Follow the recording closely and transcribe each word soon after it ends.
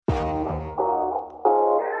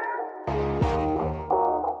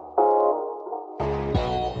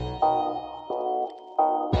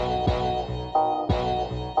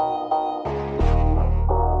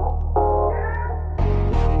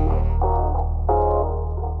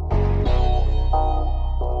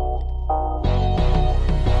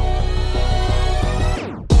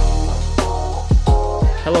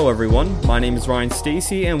everyone. My name is Ryan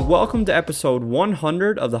Stacy, and welcome to episode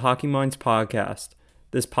 100 of the Hockey Minds podcast.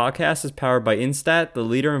 This podcast is powered by Instat, the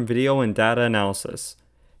leader in video and data analysis.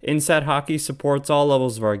 Instat Hockey supports all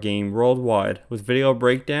levels of our game worldwide with video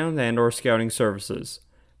breakdowns and/or scouting services.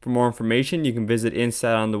 For more information, you can visit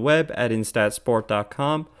Instat on the web at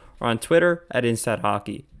instatsport.com or on Twitter at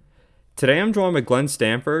InstatHockey. Today I'm joined by Glenn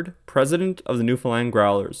Stanford, president of the Newfoundland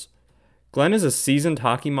Growlers. Glenn is a seasoned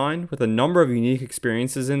hockey mind with a number of unique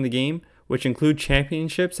experiences in the game, which include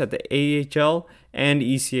championships at the AHL and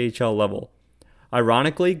ECHL level.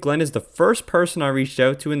 Ironically, Glenn is the first person I reached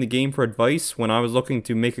out to in the game for advice when I was looking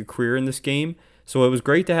to make a career in this game, so it was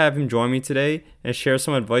great to have him join me today and share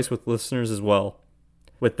some advice with listeners as well.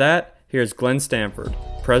 With that, here's Glenn Stanford,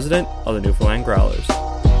 president of the Newfoundland Growlers.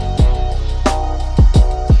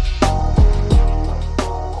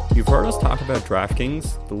 You've heard us talk about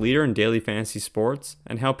DraftKings, the leader in daily fantasy sports,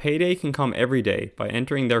 and how payday can come every day by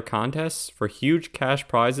entering their contests for huge cash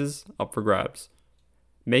prizes up for grabs.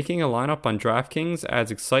 Making a lineup on DraftKings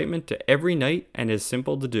adds excitement to every night and is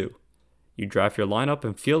simple to do. You draft your lineup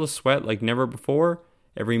and feel the sweat like never before.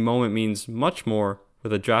 Every moment means much more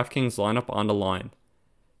with a DraftKings lineup on the line.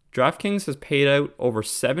 DraftKings has paid out over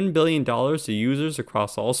 $7 billion to users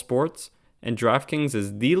across all sports, and DraftKings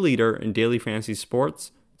is the leader in daily fantasy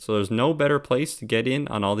sports, so there's no better place to get in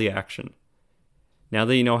on all the action. Now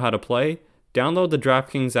that you know how to play, download the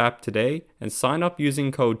DraftKings app today and sign up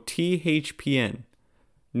using code THPN.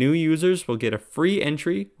 New users will get a free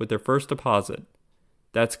entry with their first deposit.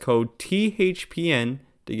 That's code THPN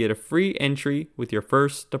to get a free entry with your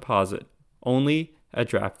first deposit, only at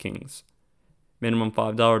DraftKings. Minimum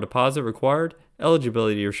 $5 deposit required.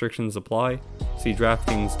 Eligibility restrictions apply. See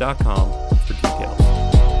DraftKings.com for details.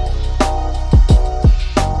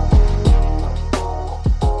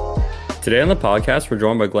 Today on the podcast, we're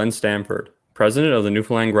joined by Glenn Stanford, president of the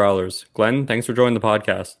Newfoundland Growlers. Glenn, thanks for joining the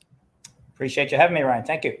podcast. Appreciate you having me, Ryan.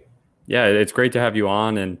 Thank you. Yeah, it's great to have you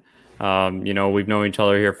on. And, we've known each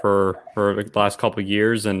other here for the last couple of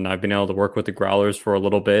years, and I've been able to work with the Growlers for a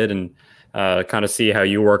little bit and kind of see how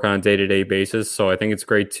you work on a day-to-day basis. So I think it's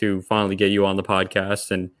great to finally get you on the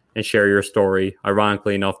podcast and share your story.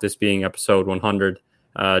 Ironically enough, this being episode 100,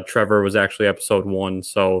 Trevor was actually episode 1,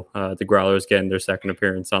 so the Growlers getting their second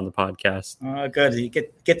appearance on the podcast. Good. You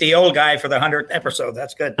get the old guy for the 100th episode.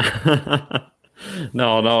 That's good.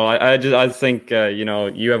 No. I think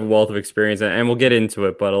you have a wealth of experience, and we'll get into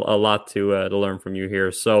it, but a lot to learn from you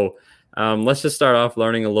here. So let's just start off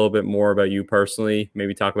learning a little bit more about you personally.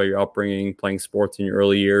 Maybe talk about your upbringing, playing sports in your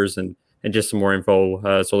early years, and just some more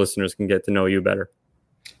info so listeners can get to know you better.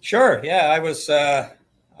 Sure. Yeah, I was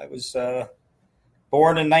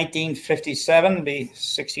born in 1957, be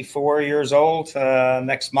 64 years old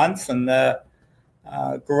next month, and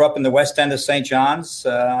grew up in the west end of St. John's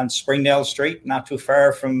on Springdale Street, not too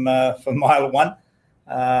far from Mile 1.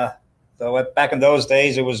 Though back in those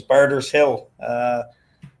days, it was Barter's Hill.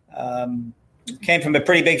 Came from a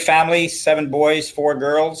pretty big family, 7 boys, 4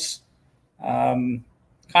 girls. Kind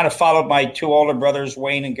of followed my 2 older brothers,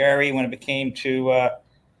 Wayne and Gary, when it became to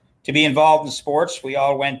be involved in sports. We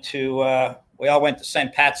all went to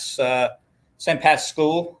St. Pat's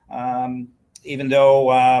School, even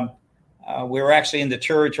though we were actually in the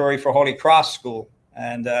territory for Holy Cross School.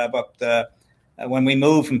 And but when we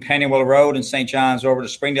moved from Pennywell Road in St. John's over to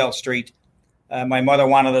Springdale Street, my mother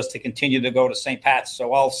wanted us to continue to go to St. Pat's.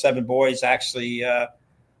 So all 7 boys actually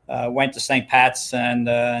went to St. Pat's and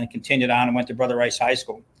continued on and went to Brother Rice High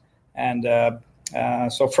School. And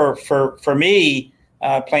so for me,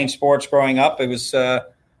 playing sports growing up, it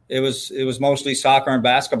was mostly soccer and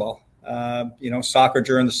basketball. Soccer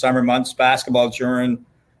during the summer months, basketball during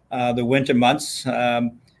the winter months.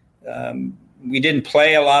 We didn't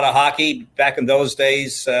play a lot of hockey back in those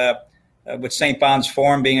days with St. Bon's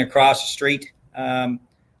Forum being across the street. And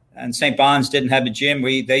St. Bon's didn't have a gym.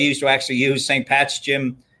 They used to actually use St. Pat's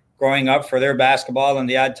gym growing up for their basketball, and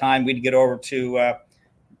the odd time we'd get over to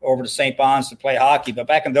St. Bon's to play hockey. But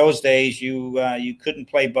back in those days, you couldn't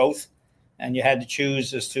play both, and you had to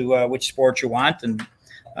choose as to which sport you want. And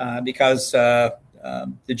because the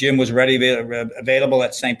gym was ready available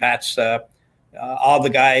at St. Pat's, all the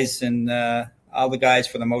guys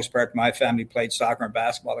for the most part, my family played soccer and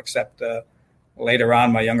basketball, except later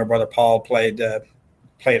on, my younger brother Paul played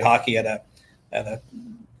hockey at a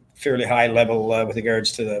fairly high level with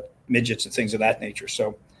regards to the midgets and things of that nature.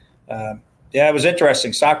 So, it was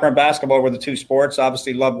interesting. Soccer and basketball were the 2 sports.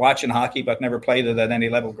 Obviously, loved watching hockey, but never played it at any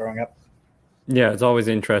level growing up. Yeah, it's always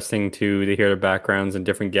interesting to hear the backgrounds and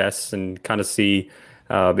different guests and kind of see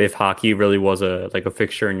if hockey really was a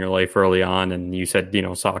fixture in your life early on. And you said,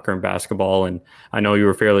 soccer and basketball, and I know you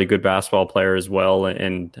were a fairly good basketball player as well.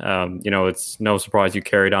 And it's no surprise you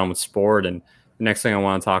carried on with sport. And the next thing I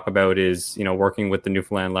want to talk about is, working with the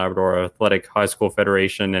Newfoundland Labrador Athletic High School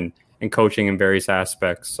Federation and coaching in various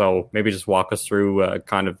aspects. So maybe just walk us through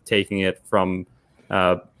kind of taking it from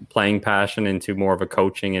playing passion into more of a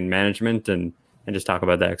coaching and management, and just talk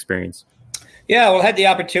about that experience. Yeah, well, I had the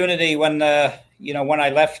opportunity when I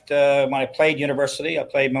left, when I played university. I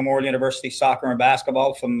played Memorial University soccer and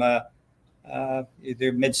basketball from the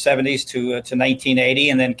mid 70s to 1980,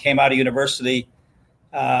 and then came out of university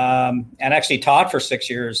and actually taught for 6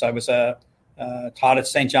 years. I was taught at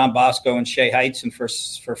St. John Bosco in Shea Heights, and for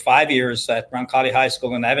 5 years at Roncalli High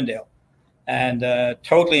School in Avondale, and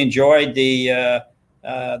totally enjoyed the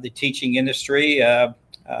teaching industry.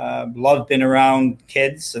 Loved being around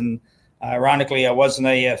kids, and ironically, I wasn't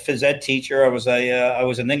a phys ed teacher. I was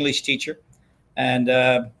an English teacher, and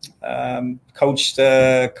coached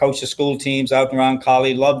the school teams out around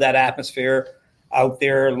Roncalli. Loved that atmosphere out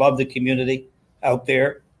there. Loved the community out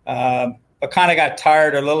there. But kind of got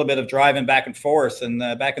tired a little bit of driving back and forth. And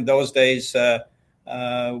back in those days,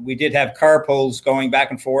 we did have carpools going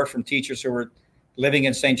back and forth from teachers who were living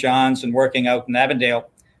in St. John's and working out in Avondale.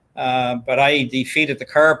 But I defeated the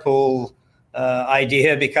carpool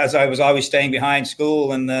idea because I was always staying behind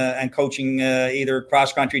school and coaching either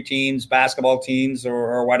cross-country teams, basketball teams,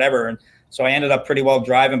 or whatever. And so I ended up pretty well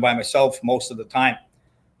driving by myself most of the time.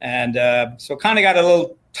 And so kind of got a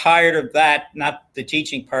little tired of that, not the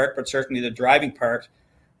teaching part, but certainly the driving part.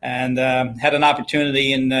 And had an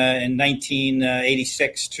opportunity in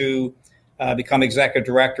 1986 to become executive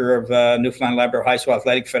director of Newfoundland Labrador High School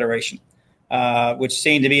Athletic Federation, which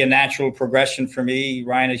seemed to be a natural progression for me.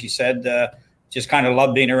 Ryan, as you said, just kind of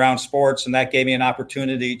loved being around sports, and that gave me an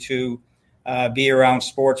opportunity to be around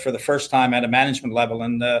sports for the first time at a management level,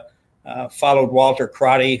 and followed Walter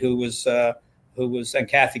Crotty, who was and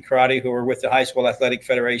Kathy Crotty, who were with the High School Athletic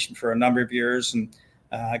Federation for a number of years, and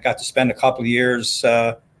I got to spend a couple of years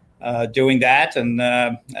doing that, and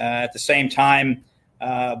at the same time,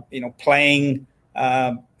 playing,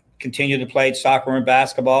 continued to play soccer and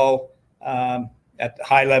basketball at the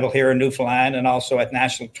high level here in Newfoundland, and also at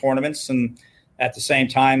national tournaments, and at the same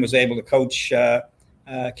time was able to coach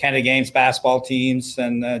Canada Games basketball teams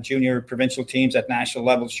and junior provincial teams at national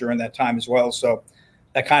levels during that time as well. So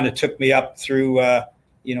that kind of took me up through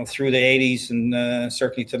through the 80s and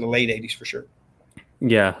certainly to the late 80s for sure.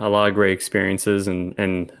 Yeah, a lot of great experiences.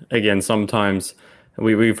 And again, sometimes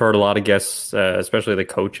we've heard a lot of guests, especially the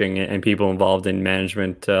coaching and people involved in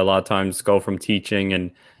management, a lot of times go from teaching and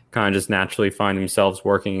kind of just naturally find themselves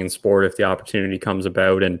working in sport if the opportunity comes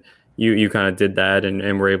about. And you kind of did that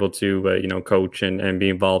and were able to, coach and be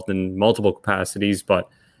involved in multiple capacities. But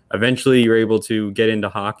eventually you're able to get into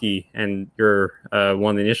hockey, and your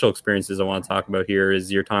one of the initial experiences I want to talk about here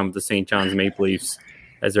is your time with the St. John's Maple Leafs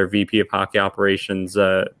as their VP of hockey operations,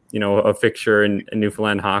 a fixture in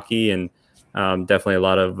Newfoundland hockey, and definitely a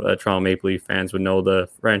lot of Toronto Maple Leaf fans would know the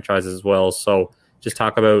franchise as well. So just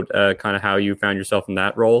talk about kind of how you found yourself in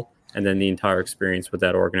that role, and then the entire experience with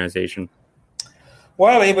that organization.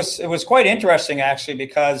 Well, it was quite interesting actually,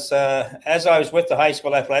 because as I was with the High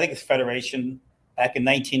School Athletic Federation back in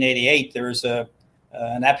 1988, there was an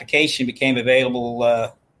application became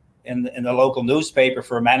available in the local newspaper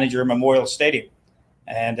for a manager of Memorial Stadium.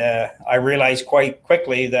 And I realized quite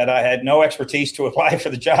quickly that I had no expertise to apply for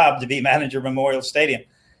the job to be manager of Memorial Stadium.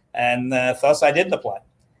 And thus I didn't apply.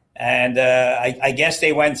 And I guess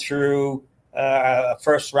they went through a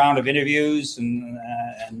first round of interviews and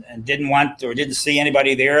didn't want or didn't see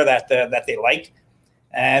anybody there that they liked.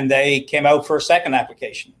 And they came out for a second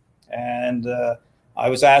application. And I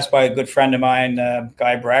was asked by a good friend of mine,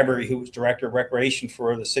 Guy Bradbury, who was director of recreation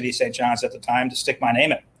for the city of St. John's at the time, to stick my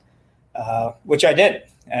name in, which I did.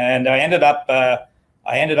 And I ended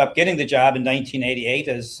up getting the job in 1988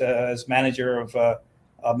 as manager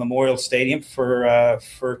of Memorial Stadium for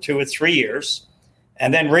 2 or 3 years,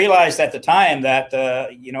 and then realized at the time that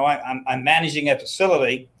I'm managing a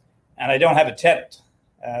facility and I don't have a tenant.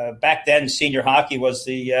 Back then, senior hockey was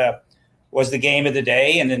the game of the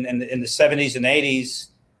day, and in the 70s and 80s,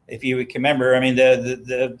 if you can remember, I mean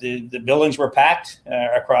the buildings were packed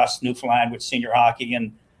across Newfoundland with senior hockey,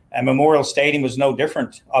 and Memorial Stadium was no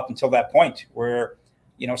different up until that point, where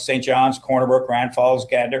St. John's, Corner Brook, Grand Falls,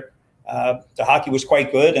 Gander, the hockey was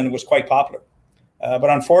quite good and it was quite popular. But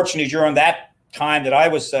unfortunately, during that time that I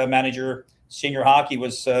was manager, senior hockey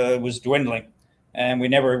was dwindling, and we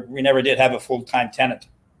never did have a full-time tenant.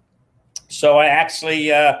 So I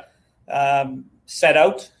actually set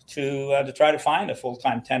out to try to find a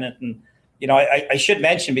full-time tenant. And I should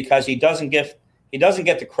mention, because he doesn't get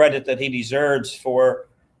the credit that he deserves for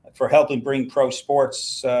helping bring pro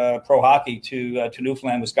sports, pro hockey to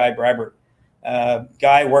Newfoundland, was Guy Bradbury.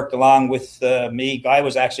 Guy worked along with me. Guy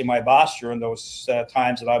was actually my boss during those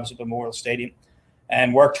times that I was at Memorial Stadium,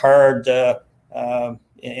 and worked hard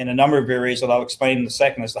in a number of areas that I'll explain in a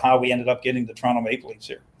second as to how we ended up getting the Toronto Maple Leafs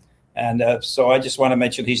here. And so I just want to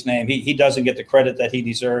mention his name. He doesn't get the credit that he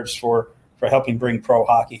deserves for helping bring pro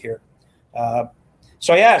hockey here.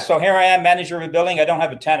 So here I am, manager of a building. I don't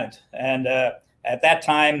have a tenant. And at that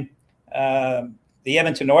time, the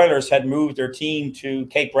Edmonton Oilers had moved their team to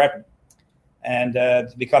Cape Breton and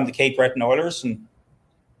to become the Cape Breton Oilers. And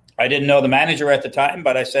I didn't know the manager at the time,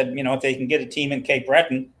 but I said, if they can get a team in Cape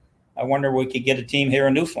Breton, I wonder if we could get a team here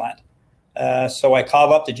in Newfoundland. So I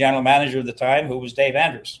called up the general manager of the time, who was Dave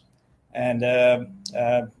Andrews, and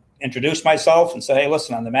introduced myself and said, hey,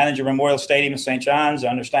 listen, I'm the manager of Memorial Stadium in St. John's. I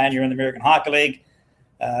understand you're in the American Hockey League.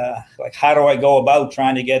 How do I go about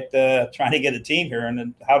trying to get a team here? And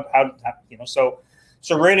then how so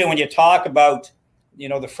really, when you talk about,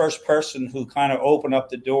 the first person who kind of opened up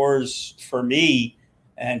the doors for me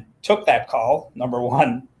and took that call, number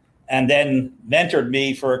one, and then mentored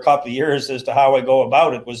me for a couple of years as to how I go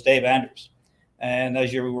about it, was Dave Andrews. And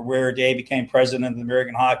as you're aware, Dave became president of the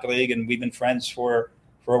American Hockey League, and we've been friends for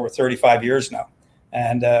over 35 years now.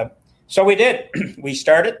 And so we did. We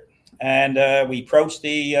started, and we approached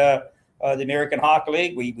the American Hockey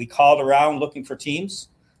League. We called around looking for teams.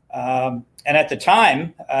 And at the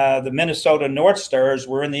time, the Minnesota North Stars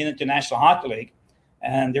were in the International Hockey League,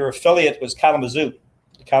 and their affiliate was Kalamazoo,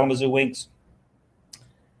 the Kalamazoo Wings.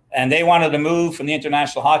 And they wanted to move from the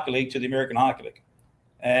International Hockey League to the American Hockey League.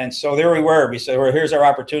 And so there we were. We said, well, here's our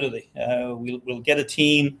opportunity. We'll get a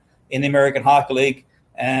team in the American Hockey League,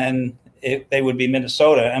 and they would be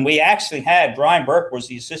Minnesota. And we actually had, Brian Burke was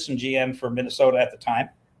the assistant GM for Minnesota at the time.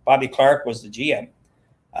 Bobby Clark was the GM.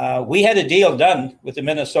 We had a deal done with the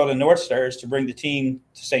Minnesota North Stars to bring the team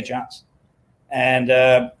to St. John's. And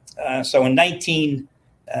so in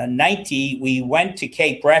 1990, we went to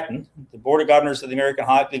Cape Breton. The Board of Governors of the American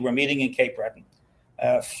Hockey League were meeting in Cape Breton.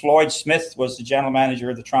 Floyd Smith was the general manager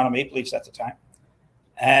of the Toronto Maple Leafs at the time.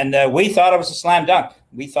 And we thought it was a slam dunk.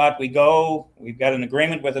 We thought we've got an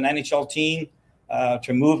agreement with an NHL team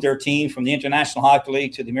to move their team from the International Hockey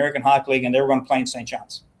League to the American Hockey League, and they were going to play in St.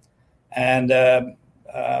 John's. And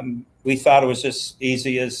we thought it was as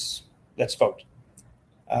easy as, let's vote.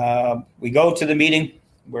 We go to the meeting.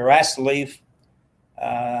 We're asked to leave.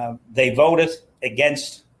 They voted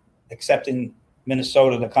against accepting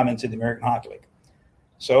Minnesota to come into the American Hockey League.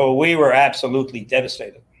 So we were absolutely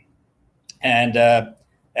devastated. And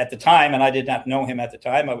at the time, and I did not know him at the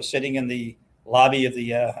time, I was sitting in the lobby of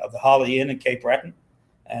the Holiday Inn in Cape Breton,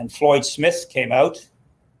 and Floyd Smith came out,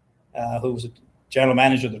 who was a general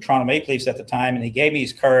manager of the Toronto Maple Leafs at the time, and he gave me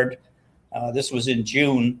his card. This was in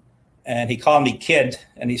June, and he called me Kid,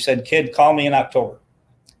 and he said, "Kid, call me in October."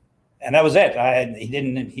 And that was it.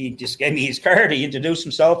 He just gave me his card. He introduced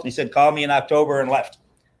himself, and he said, "Call me in October," and left.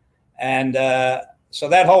 And so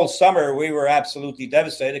that whole summer, we were absolutely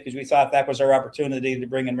devastated because we thought that was our opportunity to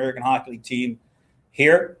bring an American Hockey League team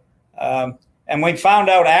here. And we found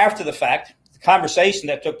out after the fact, the conversation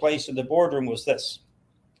that took place in the boardroom was this.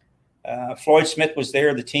 Floyd Smith was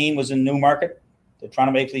there. The team was in Newmarket. The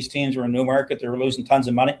Toronto Maple Leafs teams were in Newmarket. They were losing tons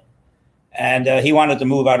of money. And he wanted to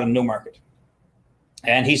move out of Newmarket.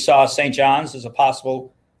 And he saw St. John's as a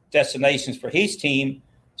possible destination for his team.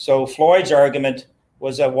 So Floyd's argument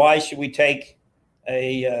was that why should we take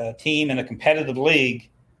a team in a competitive league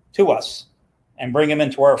to us and bring them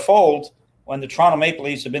into our fold when the Toronto Maple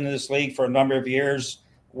Leafs have been in this league for a number of years?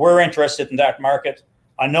 We're interested in that market.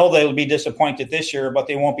 I know they'll be disappointed this year, but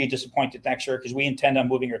they won't be disappointed next year because we intend on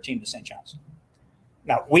moving our team to St. John's.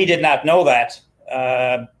 Now, we did not know that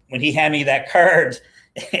when he handed me that card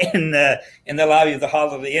in the lobby of the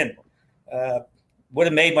Holiday Inn. Would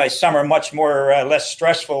have made my summer much more less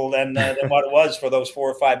stressful than what it was for those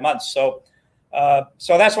 4 or 5 months. So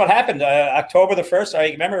that's what happened. October the 1st,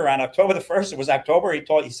 I remember around October the 1st, it was October.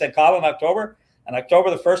 He said, call in October. And October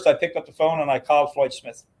the 1st, I picked up the phone and I called Floyd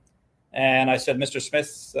Smith. And I said, Mr.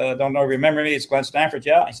 Smith, don't know if you remember me. It's Glenn Stanford.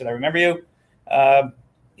 Yeah. I said, I remember you.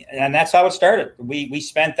 And that's how it started. We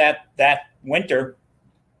spent that winter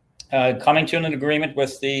coming to an agreement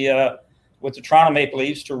with the Toronto Maple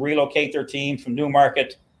Leafs to relocate their team from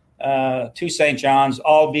Newmarket to St. John's,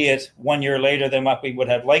 albeit 1 year later than what we would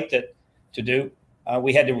have liked it to do.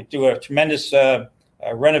 We had to do a tremendous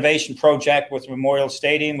renovation project with Memorial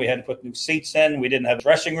Stadium. We had to put new seats in. We didn't have a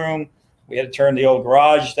dressing room. We had to turn the old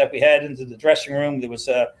garage that we had into the dressing room. It was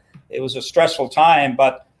a stressful time,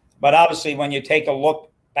 but obviously when you take a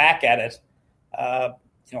look back at it,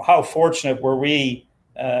 how fortunate were we,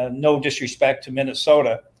 no disrespect to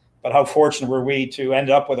Minnesota, but how fortunate were we to end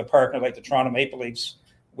up with a partner like the Toronto Maple Leafs,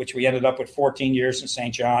 which we ended up with 14 years in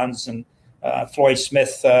St. John's. And Floyd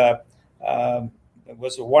Smith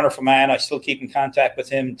was a wonderful man. I still keep in contact with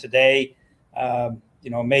him today.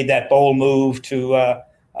 Made that bold move to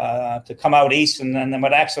come out east, and then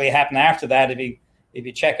what actually happened after that, if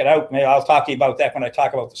you check it out, maybe I'll talk to you about that when I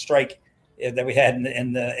talk about the strike that we had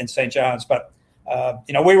in St. John's. But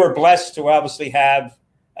we were blessed to obviously have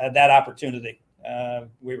that opportunity.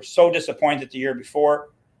 We were so disappointed the year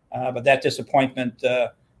before, but that disappointment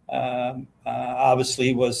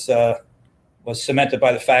obviously was cemented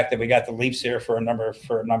by the fact that we got the Leafs here for a number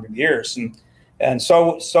of years, and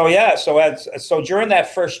so during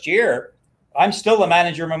that first year, I'm still the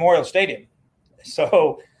manager of Memorial Stadium.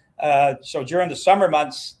 So during the summer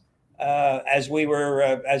months, as we were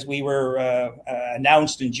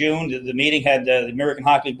announced in June, the meeting had the American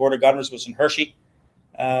Hockey League Board of Governors was in Hershey,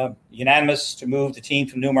 unanimous to move the team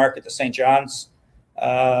from Newmarket to St. John's,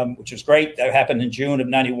 which was great. That happened in June of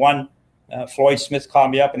 '91. Floyd Smith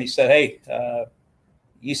called me up and he said, "Hey,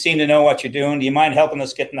 you seem to know what you're doing. Do you mind helping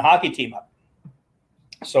us get the hockey team up?"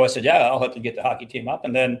 So I said, "Yeah, I'll help you get the hockey team up."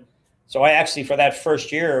 And then, so I actually, for that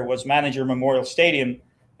first year, was manager of Memorial Stadium,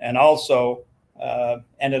 and also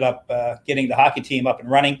ended up getting the hockey team up and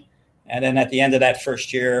running. And then at the end of that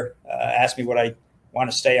first year, asked me would I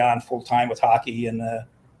want to stay on full time with hockey. And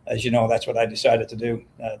as you know, that's what I decided to do,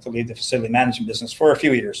 to lead the facility management business for a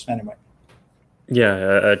few years anyway.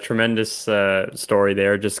 Yeah, a tremendous story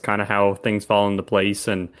there, just kind of how things fall into place.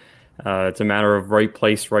 And it's a matter of right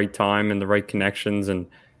place, right time, and the right connections. And,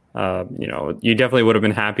 you definitely would have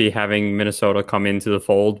been happy having Minnesota come into the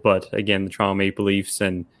fold. But again, the Toronto Maple Leafs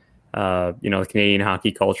and, the Canadian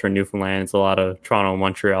hockey culture in Newfoundland, it's a lot of Toronto and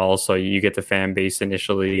Montreal. So you get the fan base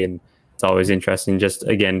initially, and it's always interesting just,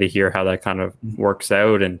 again, to hear how that kind of works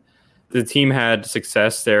out. And the team had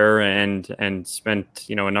success there and spent,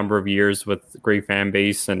 a number of years with great fan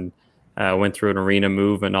base and went through an arena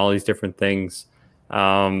move and all these different things.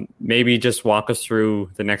 Maybe just walk us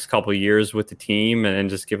through the next couple of years with the team and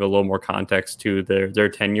just give a little more context to their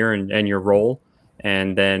tenure and your role.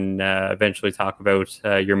 And then eventually talk about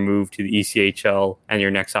your move to the ECHL and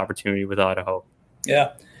your next opportunity with Idaho.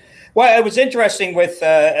 Yeah. Well, it was interesting with,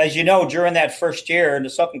 as you know, during that first year, and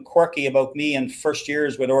there's something quirky about me and first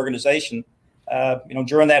years with organization.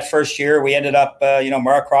 During that first year, we ended up,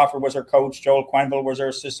 Mark Crawford was our coach, Joel Quenville was our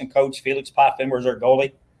assistant coach, Felix Potvin was our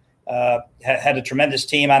goalie. Had a tremendous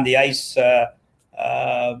team on the ice.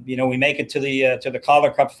 We make it to the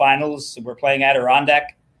Calder Cup finals. We're playing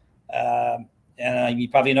Adirondack. And you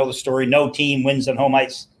probably know the story. No team wins on home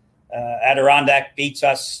ice. Adirondack beats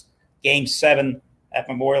us Game 7 at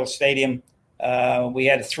Memorial Stadium. We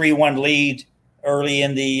had a 3-1 lead early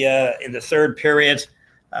in the third period.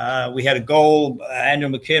 We had a goal. Andrew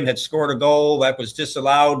McKim had scored a goal that was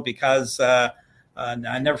disallowed because I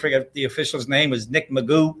never forget the official's name was Nick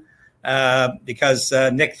Magoo, because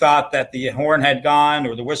Nick thought that the horn had gone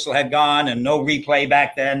or the whistle had gone, and no replay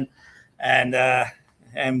back then. And I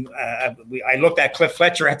looked at Cliff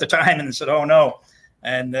Fletcher at the time and said, "Oh no!"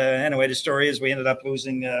 And anyway, the story is we ended up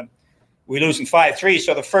losing. We losing 5-3.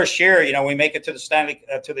 So the first year, we make it to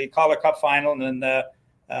the Calder Cup final, and I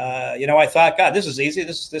thought, God, this is easy.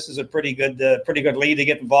 This is a pretty good league to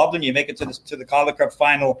get involved in. You make it to the Calder Cup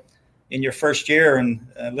final in your first year, and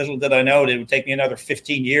little did I know that it would take me another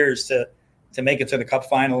 15 years to make it to the Cup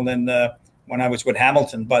final than when I was with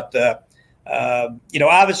Hamilton. But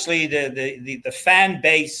obviously the fan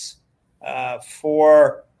base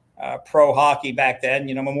for pro hockey back then,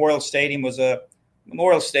 Memorial Stadium was a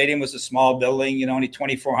small building, only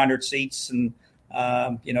 2,400 seats, and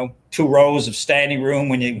 2 rows of standing room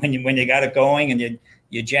when you got it going, and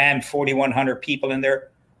you jammed 4,100 people in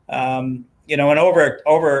there. And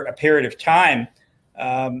over a period of time,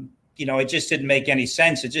 it just didn't make any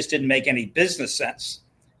sense. It just didn't make any business sense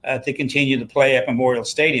to continue to play at Memorial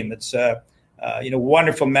Stadium. It's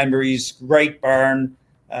wonderful memories, great barn,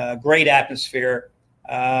 great atmosphere.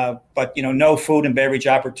 But no food and beverage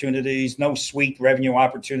opportunities, no suite revenue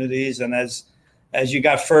opportunities. And as you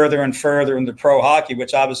got further and further into pro hockey,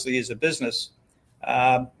 which obviously is a business,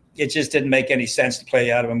 it just didn't make any sense to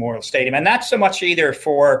play out of Memorial Stadium. And not so much either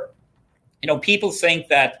for, people think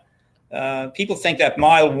that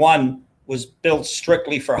Mile 1 was built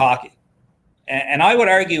strictly for hockey. And I would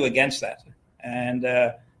argue against that. And,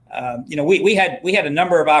 we had a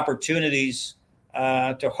number of opportunities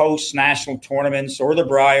to host national tournaments or the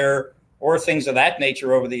Brier or things of that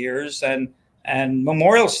nature over the years. And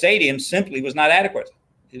Memorial Stadium simply was not adequate.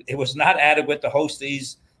 It was not adequate to host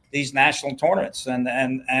these national tournaments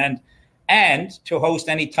and to host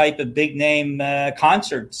any type of big name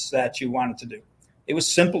concerts that you wanted to do. It was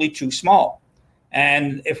simply too small.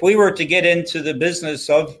 And if we were to get into the business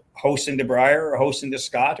of hosting the Brier or hosting the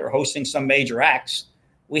Scott or hosting some major acts,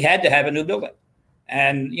 we had to have a new building.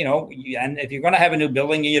 And, and if you're going to have a new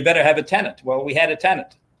building, you better have a tenant. Well, we had a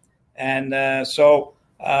tenant. And so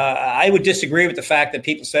I would disagree with the fact that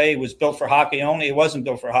people say it was built for hockey only. It wasn't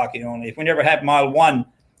built for hockey only. If we never had Mile 1,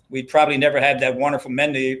 we'd probably never had that wonderful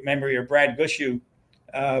memory of Brad Gushue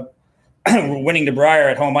winning the Brier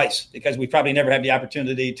at home ice, because we probably never had the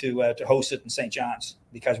opportunity to host it in St. John's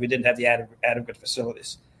because we didn't have the adequate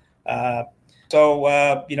facilities. So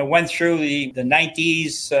went through the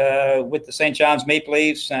 90s with the St. John's Maple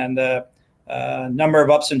Leafs and a number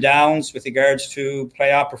of ups and downs with regards to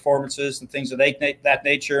playoff performances and things of that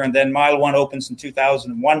nature. And then Mile 1 opens in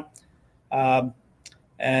 2001.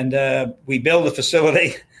 And we build a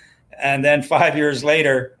facility. And then 5 years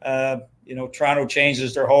later, Toronto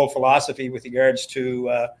changes their whole philosophy with regards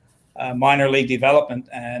to minor league development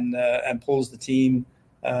and pulls the team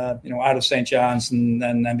out of St. John's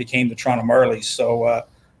and became the Toronto Marlies. So,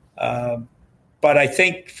 but I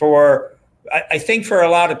think for a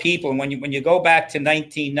lot of people, and when you go back to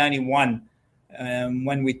 1991,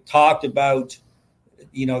 when we talked about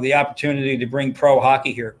the opportunity to bring pro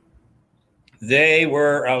hockey here, there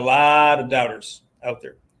were a lot of doubters out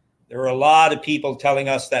there. There were a lot of people telling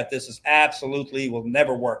us that this is absolutely will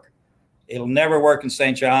never work. It'll never work in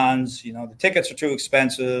St. John's. The tickets are too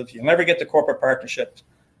expensive. You'll never get the corporate partnership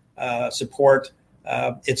support.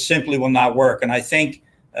 It simply will not work. And I think,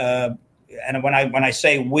 and when I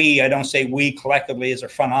say we, I don't say we collectively as a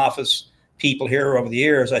front office people here over the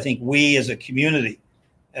years. I think we as a community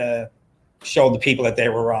showed the people that they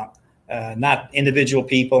were wrong. Not individual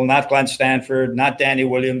people, not Glenn Stanford, not Danny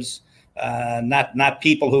Williams, not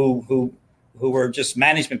people who were just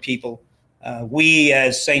management people. We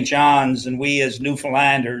as St. John's and we as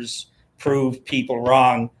Newfoundlanders proved people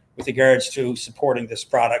wrong with regards to supporting this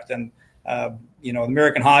product. And, the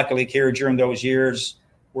American Hockey League here during those years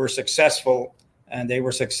were successful, and they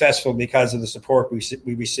were successful because of the support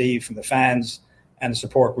we received from the fans and the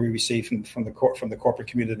support we received from the corporate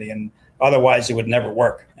community. And otherwise it would never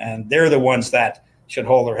work. And they're the ones that should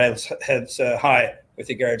hold their heads high with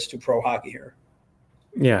regards to pro hockey here.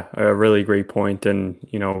 Yeah, a really great point. And,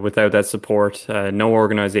 without that support, no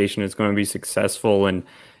organization is going to be successful.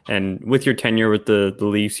 And with your tenure with the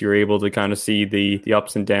Leafs, you're able to kind of see the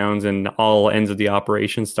ups and downs and all ends of the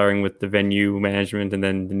operation, starting with the venue management and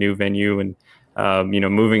then the new venue and,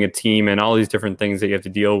 moving a team and all these different things that you have to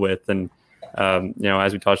deal with. And,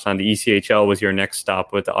 as we touched on, the ECHL was your next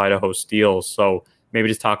stop with the Idaho Steels. So maybe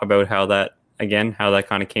just talk about how that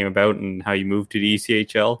kind of came about and how you moved to the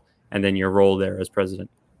ECHL and then your role there as president.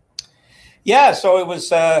 Yeah, so it was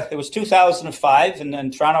 2005, and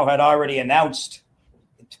then Toronto had already announced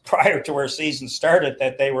prior to our season started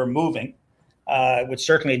that they were moving, which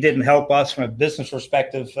certainly didn't help us from a business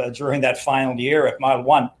perspective during that final year at Mile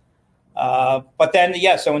 1. But then,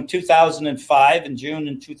 so in 2005, in June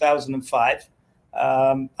in 2005,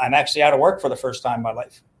 I'm actually out of work for the first time in my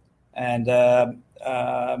life. And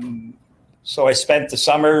so I spent the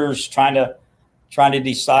summers trying to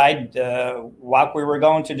decide what we were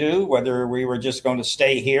going to do, whether we were just going to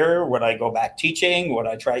stay here. Would I go back teaching? Would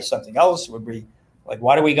I try something else?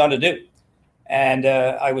 What are we going to do? And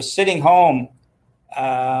I was sitting home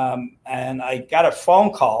and I got a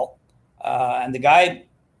phone call and the guy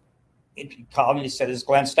called me and he said, "Is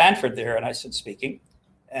Glenn Stanford there?" And I said, "Speaking."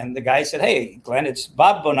 And the guy said, "Hey, Glenn, it's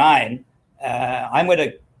Bob Bonine. I'm with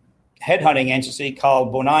a headhunting agency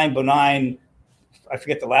called Bonine. I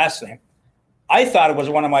forget the last name." I thought it was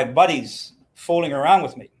one of my buddies fooling around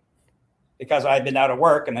with me because I'd been out of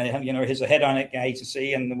work and he's a headhunting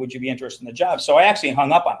agency and would you be interested in the job? So I actually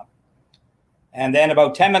hung up on him. And then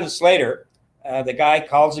about 10 minutes later, the guy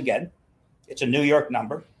calls again. It's a New York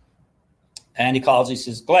number. And he calls, he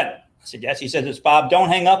says, "Glenn." I said, "Yes." He said, "It's Bob. Don't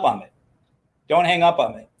hang up on me. Don't hang up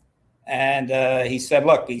on me." And he said,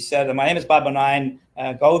 "Look," he said, "my name is Bob Bonine.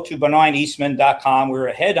 Go to BonineEastman.com. We're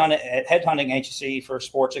a headhunting agency for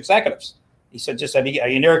sports executives." He said, "Just are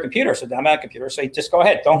you near a computer?" I said, "I'm at a computer." So just go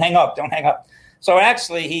ahead. Don't hang up. Don't hang up. So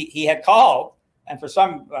actually he had called, and for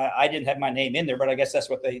some, I didn't have my name in there, but I guess that's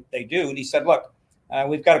what they do. And he said, "Look,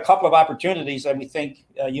 we've got a couple of opportunities that we think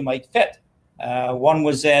you might fit." One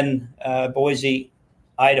was in Boise,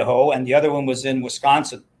 Idaho, and the other one was in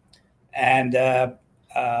Wisconsin. And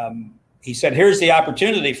he said, "Here's the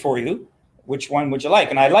opportunity for you. which one would you like?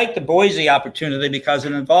 And I liked the Boise opportunity because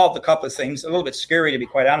it involved a couple of things, a little bit scary, to be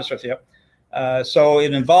quite honest with you. So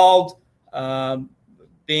it involved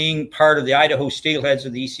being part of the Idaho Steelheads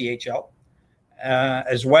of the ECHL.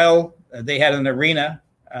 As well, they had an arena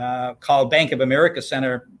called Bank of America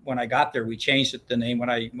Center when I got there. We changed the name when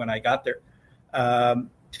I got there.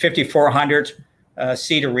 5,400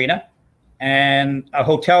 seat arena, and a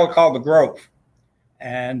hotel called the Grove.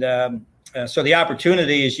 And so the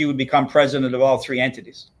opportunity is you would become president of all three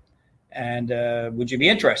entities. And would you be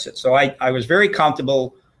interested? So I was very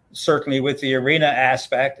comfortable, certainly with the arena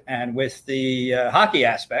aspect and with the hockey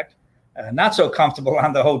aspect, not so comfortable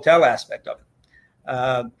on the hotel aspect of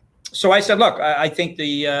it. So I said, look, I think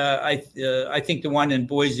the one in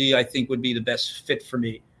Boise, I think would be the best fit for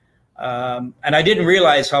me. And I didn't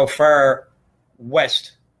realize how far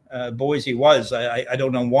west Boise was. I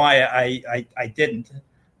don't know why I didn't,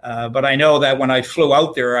 but I know that when I flew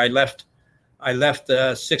out there, I left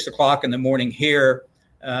 6 o'clock in the morning here,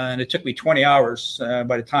 and it took me 20 hours.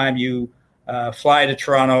 By the time you fly to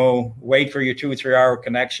Toronto, wait for your 2 or 3 hour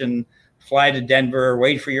connection, fly to Denver,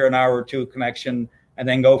 wait for your an hour or two connection, and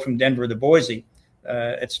then go from Denver to Boise,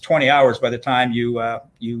 it's 20 hours by the time you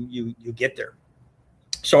get there.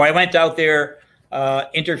 So I went out there,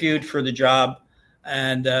 interviewed for the job,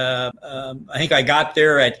 and I think I got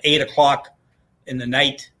there at 8 o'clock in the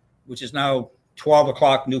night, which is now 12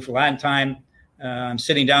 o'clock Newfoundland time. I'm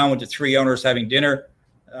sitting down with the three owners having dinner.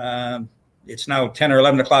 It's now 10 or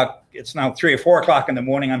 11 o'clock. It's now 3 or 4 o'clock in the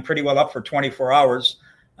morning. I'm pretty well up for 24 hours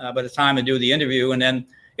by the time I do the interview. And then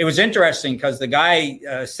it was interesting because the guy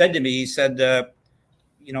said to me, he said,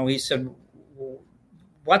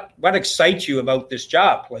 what excites you about this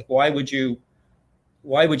job? Like, why would you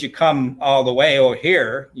come all the way over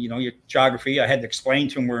here? You know, your geography. I had to explain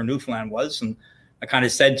to him where Newfoundland was. And I kind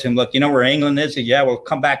of said to him, look, you know where England is? He said, yeah, well,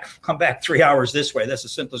 come back 3 hours this way. That's the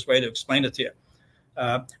simplest way to explain it to you.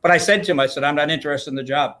 But I said to him, I said, I'm not interested in the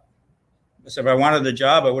job. I said, if I wanted the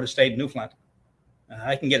job, I would have stayed in Newfoundland.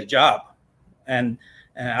 I can get a job. And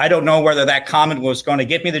I don't know whether that comment was going to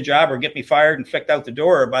get me the job or get me fired and flicked out the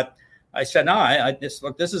door. But I said, no,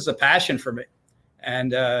 this is a passion for me.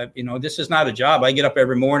 And, this is not a job. I get up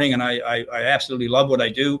every morning and I absolutely love what I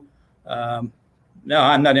do. No,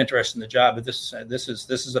 I'm not interested in the job, but this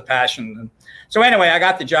is a passion. And so anyway, I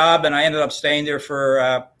got the job and I ended up staying there for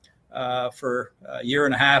a year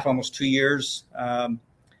and a half, almost 2 years.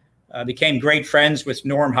 Became great friends with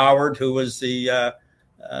Norm Howard, who was the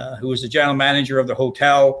general manager of the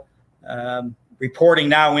hotel, reporting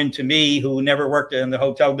now into me, who never worked in the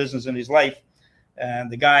hotel business in his life.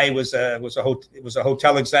 And the guy was a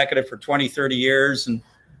hotel executive for 20, 30 years. And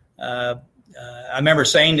I remember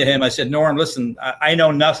saying to him, I said, Norm, listen, I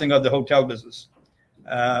know nothing of the hotel business.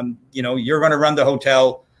 You're going to run the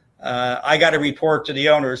hotel. I got to report to the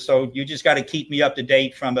owners. So you just got to keep me up to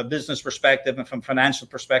date from a business perspective and from financial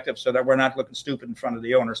perspective so that we're not looking stupid in front of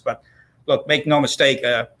the owners. But look, make no mistake.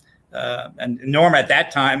 And Norm at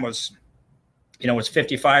that time was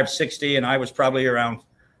 55, 60, and I was probably around,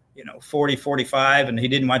 40, 45. And he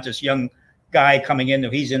didn't want this young guy coming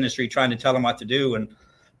into his industry trying to tell him what to do. And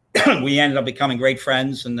we ended up becoming great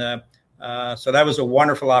friends. And so that was a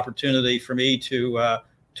wonderful opportunity for me to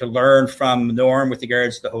learn from Norm with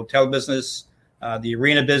regards to the hotel business, the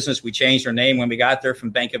arena business. We changed our name when we got there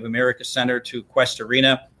from Bank of America Center to Quest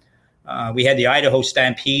Arena. We had the Idaho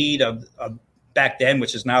Stampede of back then,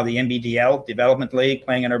 which is now the NBDL Development League,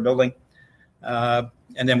 playing in our building. And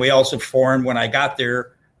then we also formed, when I got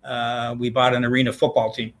there, we bought an arena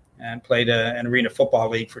football team and played an arena football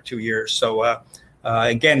league for 2 years. So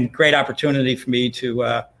again, great opportunity for me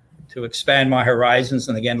to expand my horizons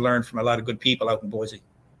and again learn from a lot of good people out in Boise.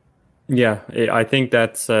 Yeah, I think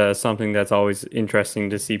that's something that's always interesting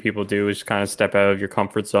to see people do, is kind of step out of your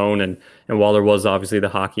comfort zone. And while there was obviously the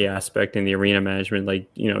hockey aspect and the arena management,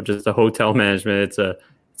 just the hotel management, it's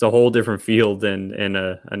a whole different field and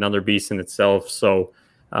another beast in itself. So,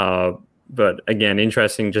 but again,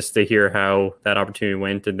 interesting just to hear how that opportunity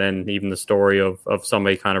went, and then even the story of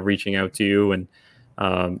somebody kind of reaching out to you and,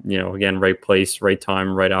 again, right place, right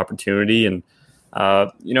time, right opportunity. And,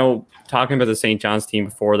 talking about the St. John's team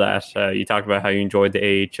before that, you talked about how you enjoyed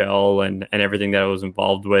the AHL and everything that it was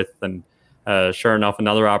involved with. And sure enough,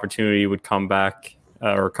 another opportunity would come back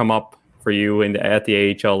or come up for you at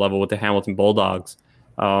the AHL level with the Hamilton Bulldogs.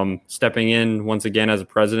 Stepping in once again as a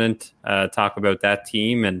president, talk about that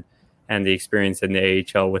team and the experience in the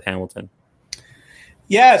AHL with Hamilton.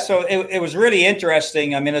 Yeah, so it was really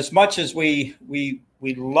interesting. I mean, as much as we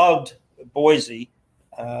loved Boise,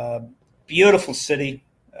 beautiful city,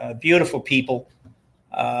 beautiful people.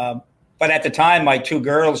 But at the time, my two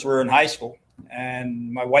girls were in high school,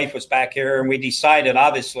 and my wife was back here, and we decided,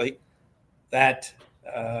 obviously, that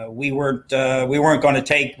we weren't going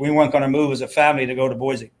to move as a family to go to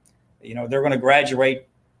Boise. They're going to graduate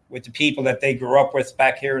with the people that they grew up with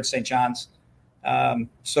back here in St. John's.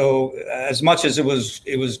 So as much as it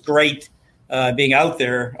was great being out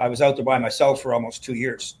there, I was out there by myself for almost 2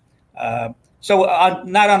 years. So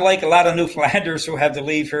not unlike a lot of Newfoundlanders who have to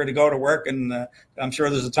leave here to go to work, and I'm sure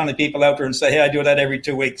there's a ton of people out there and say, "Hey, I do that every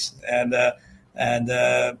 2 weeks." But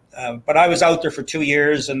I was out there for 2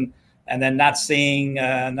 years, and then not seeing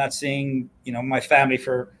my family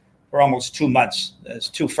for almost 2 months. It's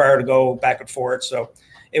too far to go back and forth, so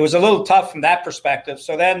it was a little tough from that perspective.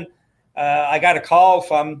 So then I got a call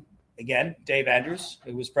from, again, Dave Andrews,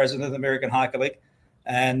 who was president of the American Hockey League,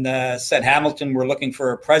 and said, "Hamilton, we're looking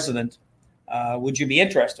for a president. Would you be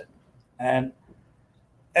interested?" And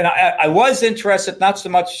I was interested, not so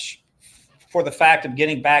much for the fact of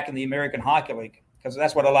getting back in the American Hockey League, because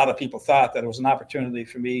that's what a lot of people thought, that it was an opportunity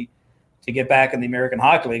for me to get back in the American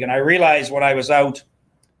Hockey League. And I realized when I was out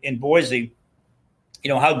in Boise,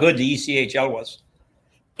 how good the ECHL was,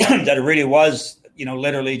 that it really was,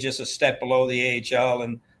 literally just a step below the AHL,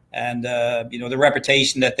 and the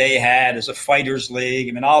reputation that they had as a fighters league.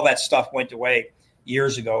 I mean, all that stuff went away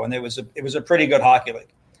years ago, and it was a pretty good hockey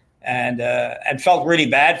league, and felt really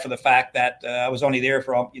bad for the fact that I was only there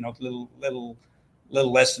for little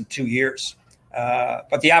less than 2 years.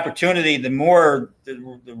 But the opportunity, the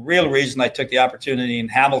real reason I took the opportunity in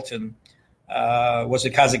Hamilton was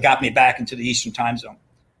because it got me back into the Eastern time zone,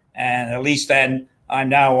 and at least then I'm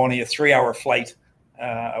now only a 3-hour flight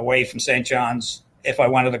away from St. John's if I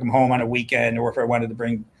wanted to come home on a weekend, or if I wanted to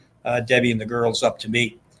bring Debbie and the girls up to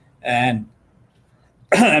meet. And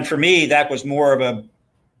for me, that was more of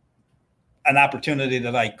an opportunity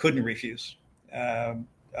that I couldn't refuse,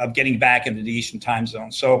 of getting back into the Eastern time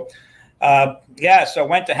zone. So, so I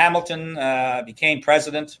went to Hamilton, became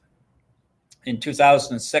president in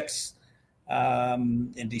 2006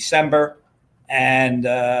 in December. And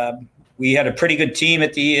we had a pretty good team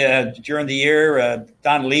during the year.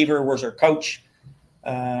 Don Lever was our coach.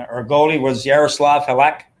 Our goalie was Yaroslav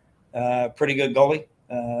Halak, pretty good goalie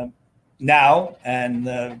now, and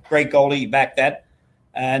great goalie back then.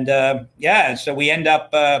 And so we end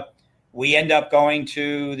up going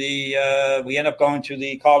to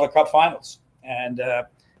the Calder Cup Finals, and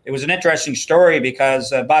it was an interesting story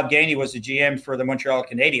because Bob Gainey was the GM for the Montreal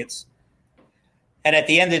Canadiens, and at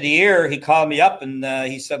the end of the year he called me up and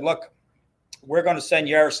he said, "Look, we're going to send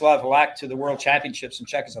Yaroslav Halak to the World Championships in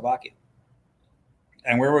Czechoslovakia."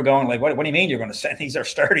 And we were going like, what do you mean you're going to send? He's our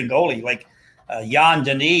starting goalie. Like Jan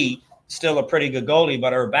Denis, still a pretty good goalie,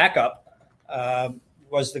 but our backup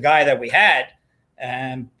was the guy that we had.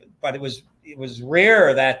 But it was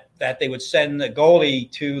rare that they would send the goalie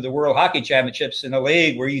to the World Hockey Championships in a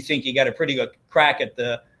league where you think you got a pretty good crack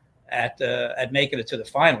at making it to the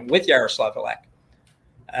final with Yaroslav Halak.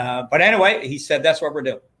 But anyway, he said that's what we're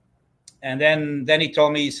doing. And then he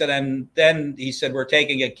told me, he said, we're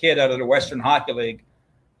taking a kid out of the Western Hockey League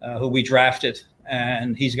who we drafted,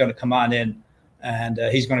 and he's going to come on in, and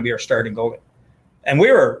he's going to be our starting goalie. And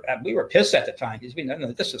we were pissed at the time.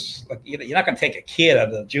 This is like, you're not going to take a kid out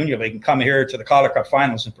of the junior league and come here to the Calder Cup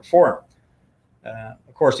Finals and perform.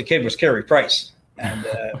 Of course, the kid was Carey Price, and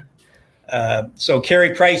so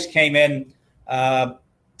Carey Price came in,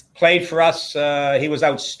 played for us. He was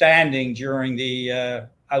outstanding during the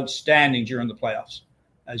playoffs,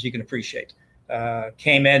 as you can appreciate.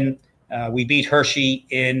 Came in, we beat Hershey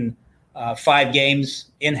in 5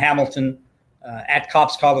 games in Hamilton at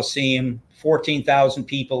Copps Coliseum, 14,000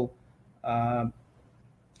 people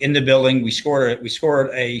in the building. We scored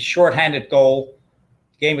a shorthanded goal.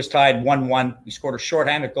 The game was tied 1-1. We scored a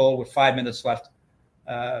shorthanded goal with 5 minutes left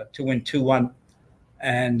to win 2-1.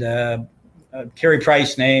 And Carey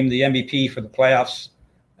Price named the MVP for the playoffs.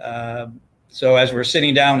 So as we're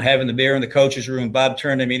sitting down having the beer in the coach's room, Bob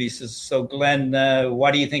turned to me and he says, "So Glenn,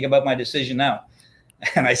 what do you think about my decision now?"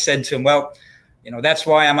 And I said to him, "Well, that's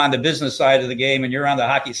why I'm on the business side of the game and you're on the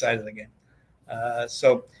hockey side of the game."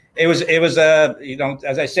 So it was as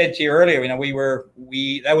I said to you earlier,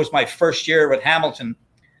 that was my first year with Hamilton,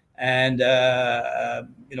 and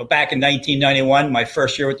back in 1991, my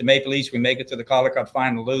first year with the Maple Leafs, we make it to the Calder Cup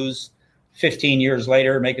final, lose. 15 years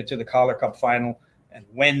later, make it to the Calder Cup final and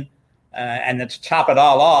win. And then to top it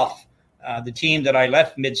all off, the team that I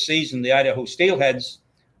left mid-season, the Idaho Steelheads,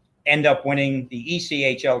 end up winning the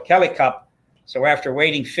ECHL Kelly Cup. So after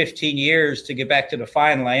waiting 15 years to get back to the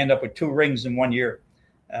final, I end up with 2 rings in 1 year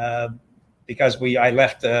because I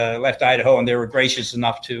left Idaho, and they were gracious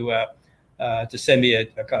enough to to send me a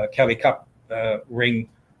Kelly Cup ring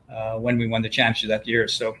when we won the championship that year.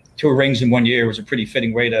 So 2 rings in 1 year was a pretty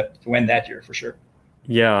fitting way to win that year for sure.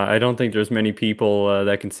 Yeah, I don't think there's many people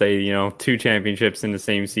that can say, 2 championships in the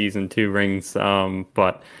same season, 2 rings.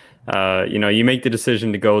 But you make the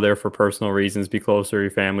decision to go there for personal reasons, be closer to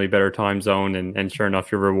your family, better time zone, and sure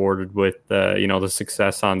enough, you're rewarded with, the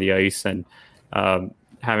success on the ice and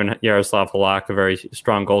having Yaroslav Halak, a very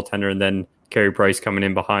strong goaltender, and then Carey Price coming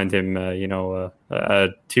in behind him.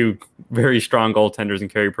 2 very strong goaltenders,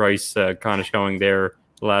 and Carey Price kind of showing there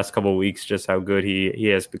the last couple of weeks just how good he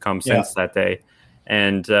has become since that day.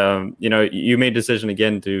 And, you made a decision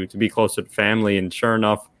again to be closer to family. And sure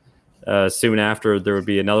enough, soon after, there would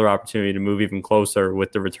be another opportunity to move even closer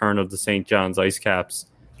with the return of the St. John's Ice Caps.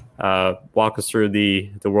 Walk us through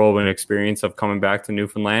the whirlwind experience of coming back to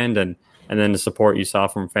Newfoundland and then the support you saw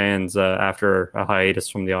from fans after a hiatus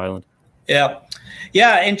from the island.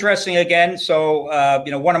 Yeah, interesting again. So,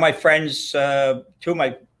 one of my friends, 2 of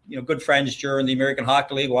my good friends during the American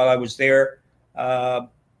Hockey League while I was there,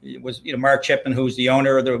 it was Mark Chipman, who's the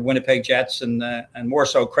owner of the Winnipeg Jets, and more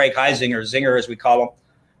so Craig Heisinger, Zinger as we call him,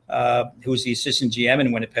 who's the assistant GM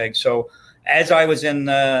in Winnipeg. So as I was in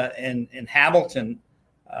Hamilton,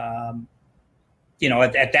 at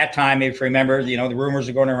that time, if you remember, the rumors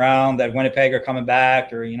are going around that Winnipeg are coming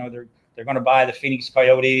back, or they're going to buy the Phoenix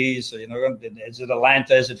Coyotes. Is it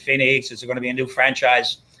Atlanta? Is it Phoenix? Is it going to be a new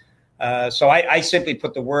franchise? So I simply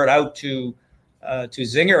put the word out to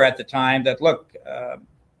Zinger at the time that, look,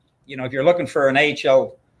 if you're looking for an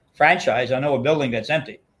AHL franchise, I know a building that's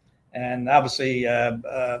empty. And obviously,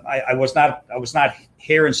 I was not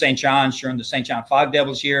here in St. John's during the St. John Fog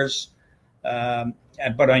Devils years,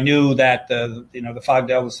 but I knew that the Fog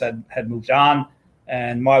Devils had moved on,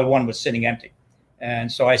 and Mile 1 was sitting empty.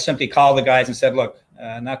 And so I simply called the guys and said, look,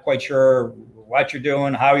 not quite sure what you're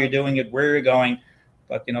doing, how you're doing it, where you're going,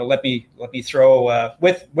 but let me throw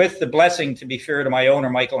with the blessing, to be fair to my owner,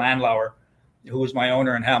 Michael Andlauer, who was my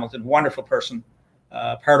owner in Hamilton, wonderful person,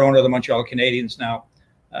 part owner of the Montreal Canadiens now,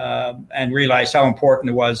 and realized how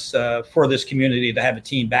important it was for this community to have a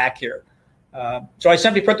team back here. So I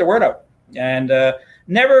simply put the word out, and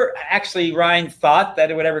never actually, Ryan, thought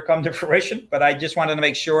that it would ever come to fruition, but I just wanted to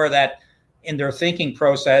make sure that in their thinking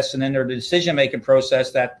process and in their decision-making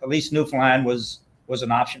process that at least Newfoundland was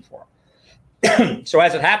an option for them. So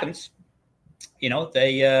as it happens, they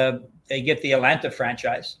get the Atlanta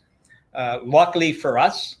franchise. Luckily for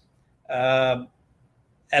us,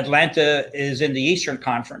 Atlanta is in the Eastern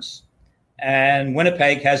Conference, and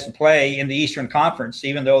Winnipeg has to play in the Eastern Conference,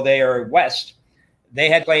 even though they are West. They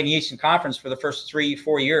had played in the Eastern Conference for the first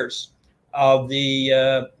 3-4 years of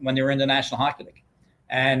when they were in the National Hockey League,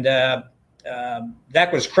 and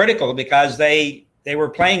that was critical because they were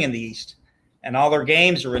playing in the East, and all their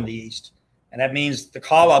games were in the East. And that means the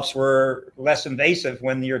call-ups were less invasive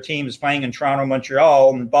when your team is playing in Toronto,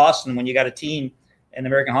 Montreal, and Boston when you got a team, an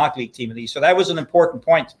American Hockey League team in the East. So that was an important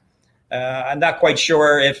point. I'm not quite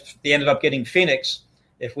sure if they ended up getting Phoenix,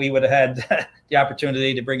 if we would have had the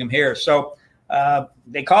opportunity to bring them here. So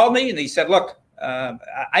they called me and they said, look,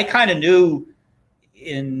 I kind of knew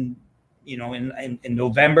in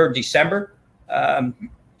November, December,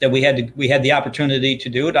 that we had the opportunity to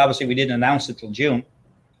do it. Obviously, we didn't announce it till June.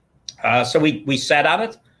 So we sat on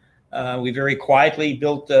it. We very quietly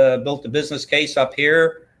built the business case up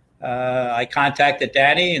here. I contacted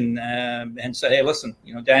Danny and said, hey, listen,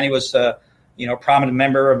 Danny was a prominent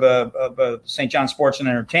member of St. John Sports and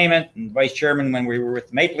Entertainment and vice chairman when we were with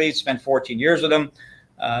the Maple Leafs. Spent 14 years with him.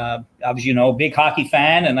 I was big hockey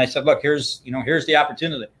fan, and I said, look, here's the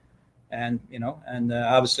opportunity, and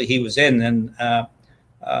obviously he was in, and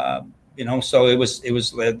so it was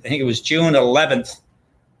I think it was June 11th.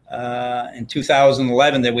 In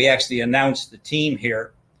 2011 that we actually announced the team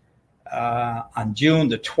here. On June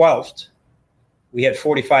the 12th, we had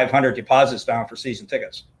 4,500 deposits down for season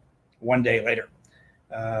tickets. One day later,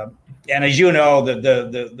 and as you know,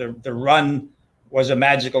 the run was a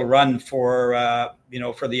magical run for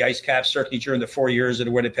the Ice Caps. Certainly during the 4 years of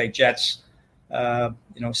the Winnipeg Jets,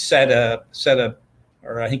 set a,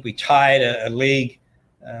 or I think we tied a league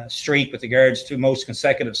streak with regards to most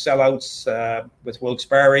consecutive sellouts with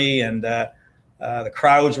Wilkes-Barre, and the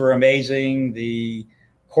crowds were amazing. The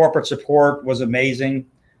corporate support was amazing.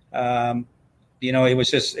 It was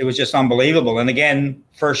just unbelievable. And again,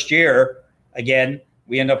 first year,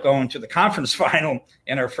 we end up going to the conference final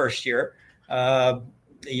in our first year. With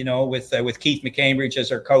Keith McCambridge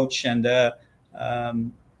as our coach, and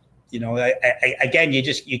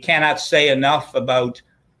you cannot say enough about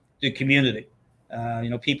the community.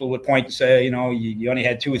 People would point and say, you only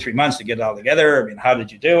had 2 or 3 months to get it all together. I mean, how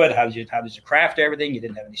did you do it? How did you craft everything? You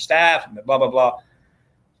didn't have any staff, and blah, blah, blah.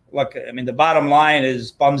 Look, I mean, the bottom line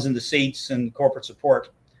is bums in the seats and corporate support.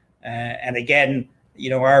 And again,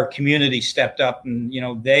 our community stepped up, and,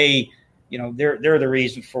 they're the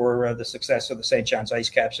reason for the success of the St. John's Ice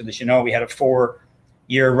Caps. And as you know, we had a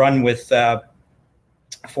 4-year run with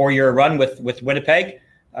Winnipeg,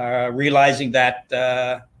 realizing that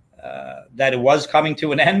it was coming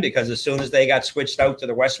to an end, because as soon as they got switched out to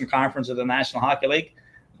the Western Conference of the National Hockey League,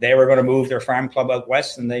 they were going to move their farm club out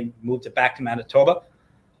west, and they moved it back to Manitoba.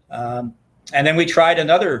 And then we tried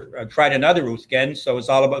another route again. So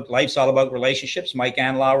life's all about relationships. Mike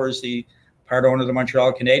Anlauer is the part owner of the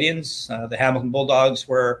Montreal Canadiens. The Hamilton Bulldogs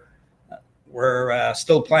were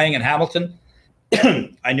still playing in Hamilton.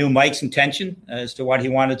 I knew Mike's intention as to what he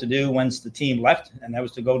wanted to do once the team left, and that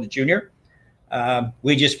was to go to junior.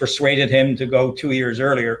 We just persuaded him to go 2 years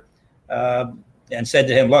earlier, and said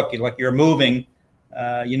to him, look, you're moving.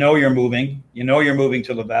 You're moving. You're moving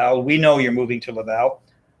to Laval. We know you're moving to Laval.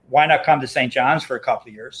 Why not come to St. John's for a couple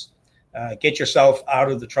of years? Get yourself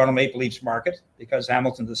out of the Toronto Maple Leafs market, because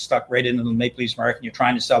Hamilton is stuck right into the Maple Leafs market, and you're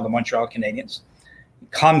trying to sell the Montreal Canadiens.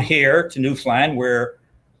 Come here to Newfoundland, where,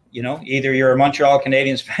 either you're a Montreal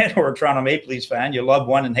Canadiens fan or a Toronto Maple Leafs fan. You love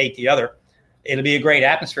one and hate the other. It'll be a great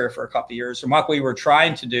atmosphere for a couple of years. And what we were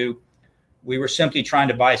trying to do, we were simply trying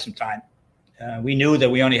to buy some time. We knew that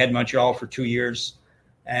we only had Montreal for 2 years,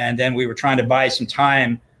 and then we were trying to buy some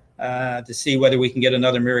time to see whether we can get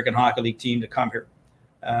another American Hockey League team to come here.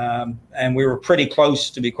 And we were pretty close,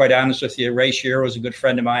 to be quite honest with you. Ray Shearer was a good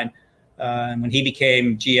friend of mine. And when he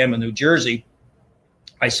became GM in New Jersey,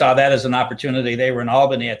 I saw that as an opportunity. They were in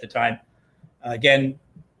Albany at the time. Dave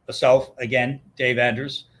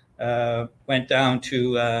Andrews, went down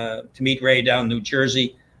to meet Ray down in New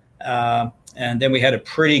Jersey. And then we had a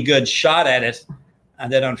pretty good shot at it.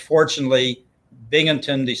 And then unfortunately,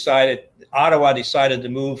 Ottawa decided to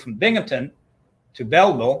move from Binghamton to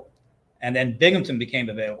Belleville, and then Binghamton became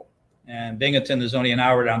available. And Binghamton is only an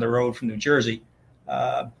hour down the road from New Jersey.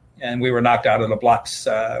 And we were knocked out of the blocks.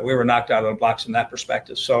 From that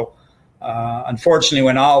perspective. So unfortunately,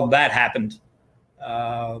 when all that happened,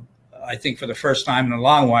 I think for the first time in a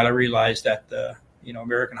long while, I realized that the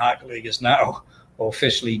American Hockey League is now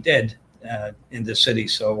officially dead in this city.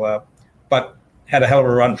 So, but had a hell of a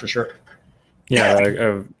run for sure. Yeah,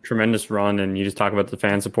 a tremendous run. And you just talk about the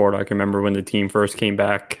fan support. I can remember when the team first came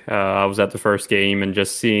back, I was at the first game, and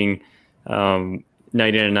just seeing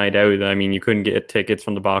night in and night out. I mean, you couldn't get tickets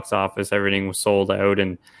from the box office. Everything was sold out.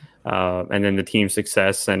 And then the team's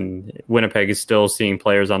success. And Winnipeg is still seeing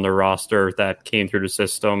players on their roster that came through the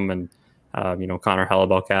system. And, Connor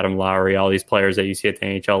Hellebuck, Adam Lowry, all these players that you see at the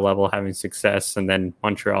NHL level having success. And then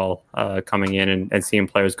Montreal coming in and seeing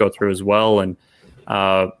players go through as well. And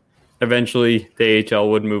eventually the AHL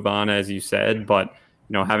would move on, as you said, but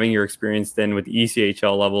having your experience then with the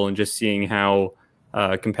ECHL level and just seeing how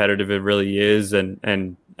competitive it really is,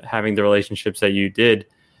 and having the relationships that you did,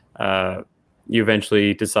 you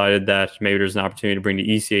eventually decided that maybe there's an opportunity to bring the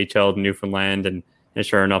ECHL to Newfoundland, and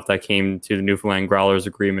sure enough, that came to the Newfoundland Growlers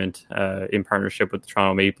agreement in partnership with the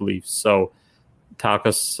Toronto Maple Leafs. So talk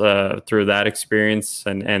us through that experience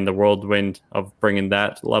and the whirlwind of bringing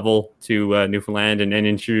that level to Newfoundland and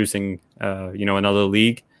introducing, another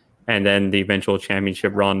league, and then the eventual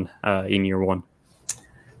championship run in year one.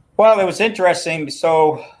 Well, it was interesting.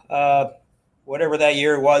 So whatever that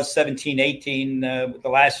year was, 17-18, the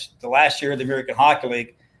last year of the American Hockey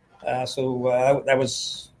League. So that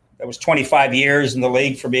was 25 years in the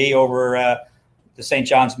league for me, over the St.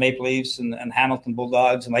 John's Maple Leafs and Hamilton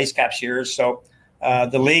Bulldogs and Ice Caps years. So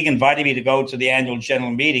the league invited me to go to the annual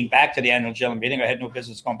general meeting. I had no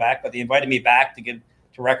business going back, but they invited me back to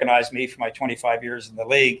recognize me for my 25 years in the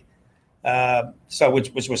league.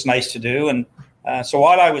 Which was nice to do. And so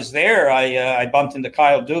while I was there, I bumped into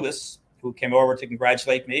Kyle Dubas, who came over to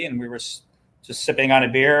congratulate me, and we were just sipping on a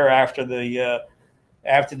beer after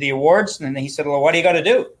the awards. And he said, "Well, what are you going to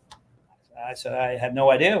do?" I said, "I had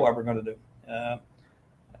no idea what we're going to do.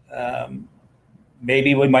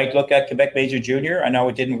 Maybe we might look at Quebec Major Junior. I know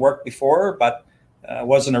it didn't work before, but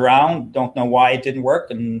wasn't around. Don't know why it didn't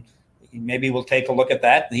work, and maybe we'll take a look at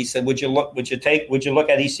that." And he said, Would you look at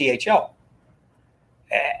ECHL?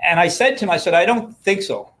 And I said to him, I don't think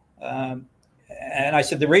so. And I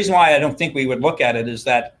said, the reason why I don't think we would look at it is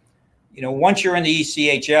that, once you're in the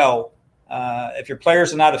ECHL, if your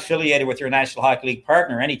players are not affiliated with your National Hockey League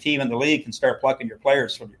partner, any team in the league can start plucking your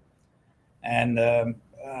players from you. And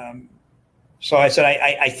so I said,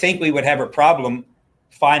 I think we would have a problem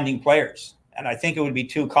finding players. And I think it would be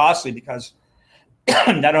too costly because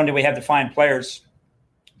not only do we have to find players,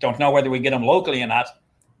 don't know whether we get them locally or not.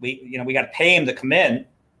 We got to pay them to come in,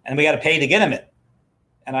 and we got to pay to get them in.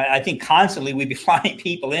 And I think constantly we'd be flying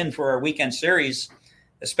people in for our weekend series,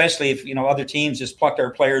 especially if other teams just plucked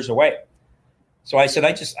our players away. So I said,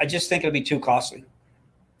 I just think it'll be too costly.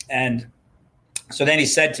 And so then he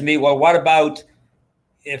said to me, well, what about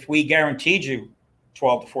if we guaranteed you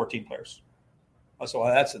 12 to 14 players? I said,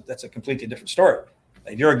 well, that's a completely different story.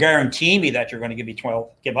 If you're guaranteeing me that you're going to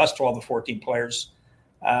give us 12 to 14 players,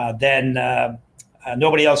 then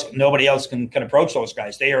nobody else can approach those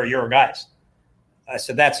guys. They are your guys. I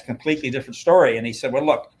said, that's a completely different story. And he said, well,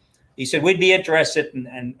 look, he said, we'd be interested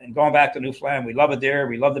in going back to Newfoundland. We love it there.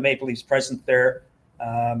 We love the Maple Leafs presence there.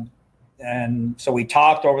 And so we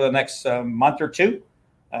talked over the next month or two.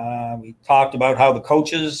 We talked about how the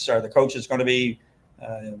coaches going to be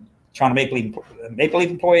Toronto Maple Leaf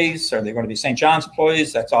employees? Are they going to be St. John's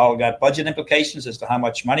employees? That's all got budget implications as to how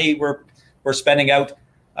much money we're spending out.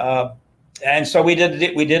 And so we did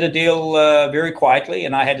a deal very quietly,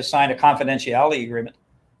 and I had to sign a confidentiality agreement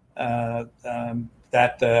that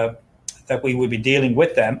we would be dealing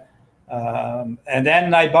with them. And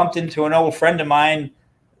then I bumped into an old friend of mine,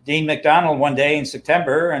 Dean McDonald, one day in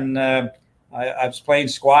September, and I was playing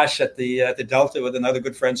squash at the Delta with another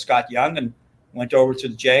good friend, Scott Young, and went over to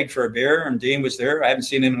the Jag for a beer, and Dean was there. I haven't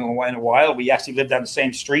seen him in a while. We actually lived on the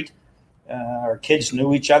same street. Our kids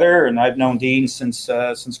knew each other, and I've known Dean since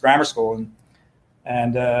grammar school,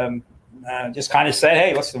 and just kind of said,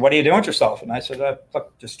 "Hey, listen, what are you doing with yourself?" And I said,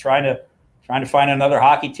 "Look, just trying to find another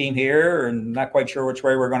hockey team here, and not quite sure which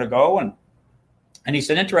way we're going to go." And he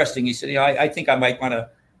said, "Interesting." He said, I think I might want to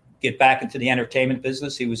get back into the entertainment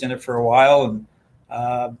business." He was in it for a while,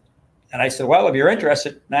 and I said, "Well, if you're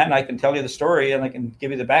interested, man, I can tell you the story, and I can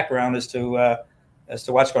give you the background as to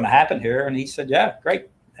what's going to happen here." And he said, "Yeah, great."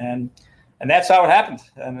 And that's how it happened.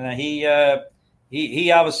 And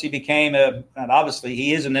he obviously became and obviously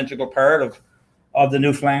he is an integral part of the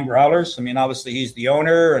Newfoundland Growlers. I mean, obviously he's the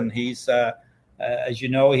owner, and he's as you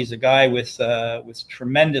know, he's a guy with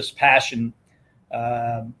tremendous passion.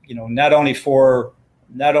 Not only for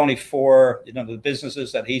the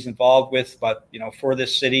businesses that he's involved with, but for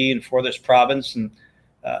this city and for this province. And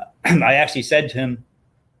I actually said to him,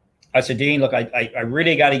 I said, "Dean, look, I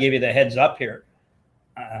really got to give you the heads up here,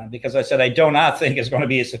 because I said I do not think it's going to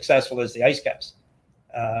be as successful as the Ice Caps.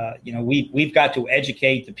 We've got to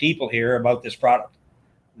educate the people here about this product.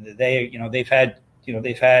 They've had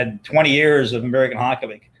 20 years of American Hockey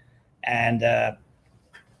League, and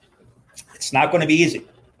it's not going to be easy.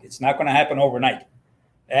 It's not going to happen overnight."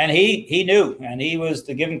 And he knew, and he was,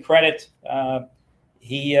 to give him credit,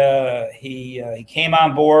 he came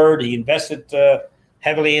on board. He invested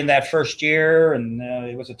heavily in that first year, and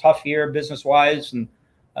it was a tough year business wise. And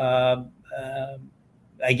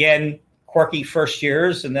again, quirky first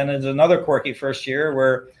years, and then there's another quirky first year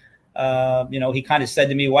where he kind of said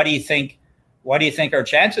to me, "What do you think our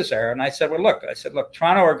chances are?" And I said, look,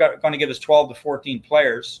 Toronto are going to give us 12 to 14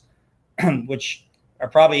 players, which are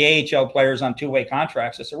probably AHL players on two-way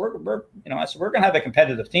contracts. I said, we're going to have a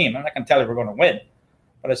competitive team. I'm not going to tell you we're going to win,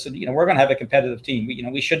 but I said, we're going to have a competitive team.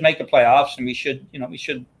 We should make the playoffs, and we should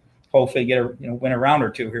hopefully win a round or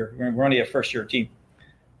two here. We're only a first-year team.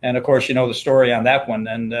 And of course, the story on that one.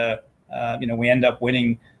 And we end up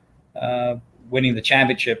winning the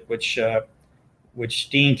championship, which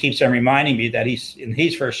Dean keeps on reminding me that he's in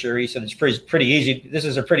his first year. He said it's pretty easy. This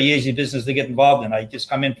is a pretty easy business to get involved in. I just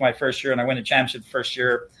come in for my first year and I win a championship first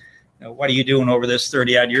year. What are you doing over this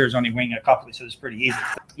 30 odd years, only winning a couple? He said it's pretty easy.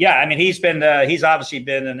 Yeah, I mean, he's obviously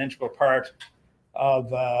been an integral part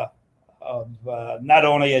of not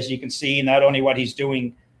only, as you can see, not only what he's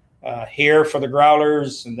doing here for the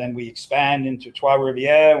Growlers, and then we expand into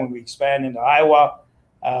Trois-Rivières, when we expand into Iowa.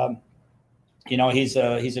 He's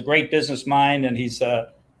a great business mind, and he's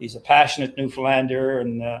a passionate Newfoundlander,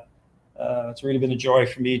 and it's really been a joy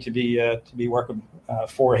for me to be working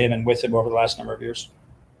for him and with him over the last number of years.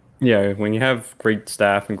 Yeah, when you have great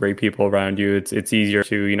staff and great people around you, it's easier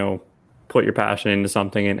to put your passion into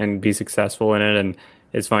something and be successful in it. And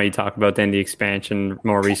it's funny you talk about then the expansion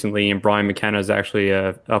more recently, and Brian McKenna is actually a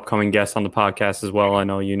upcoming guest on the podcast as well. I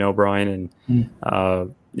know Brian, and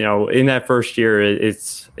in that first year, it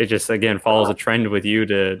just again follows a trend with you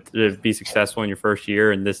to be successful in your first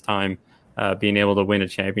year, and this time being able to win a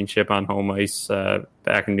championship on home ice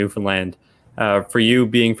back in Newfoundland. For you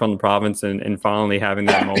being from the province and finally having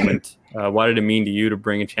that moment, what did it mean to you to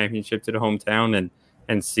bring a championship to the hometown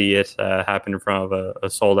and see it happen in front of a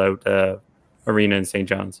sold out arena in St.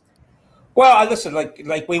 John's? Well, listen,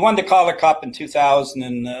 like we won the Calder Cup in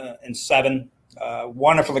 2007.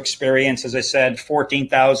 Wonderful experience. As I said,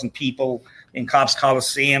 14,000 people in Copps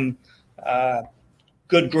Coliseum.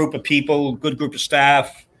 Good group of people, good group of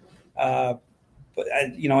staff. But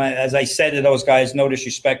as I said to those guys, no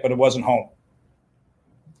disrespect, but it wasn't home.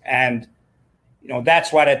 And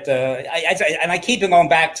that's what I keep going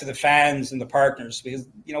back to the fans and the partners, because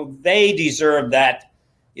they deserve that,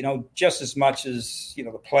 just as much as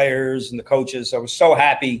the players and the coaches. I was so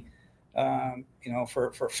happy,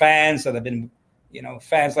 for fans that have been,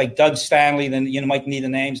 fans like Doug Stanley. Then you might need the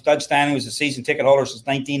names. Doug Stanley was a season ticket holder since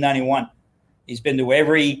 1991. He's been to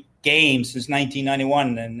every game since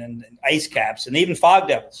 1991, and Ice Caps, and even Fog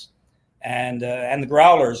Devils, and the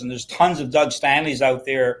Growlers. And there's tons of Doug Stanleys out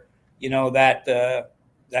there,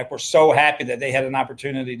 that were so happy that they had an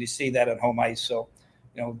opportunity to see that on home ice. So,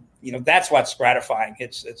 that's what's gratifying.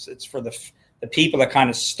 It's for the people that kind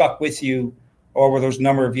of stuck with you over those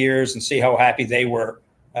number of years, and see how happy they were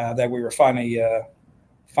that we were finally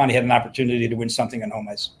had an opportunity to win something on home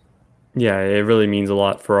ice. Yeah, it really means a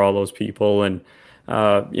lot for all those people. And,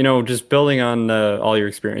 just building on all your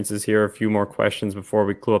experiences here, a few more questions before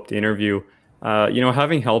we close up the interview.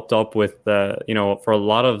 Having helped up with, for a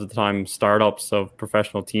lot of the time, startups of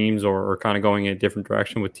professional teams or kind of going in a different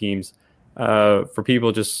direction with teams, for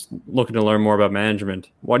people just looking to learn more about management,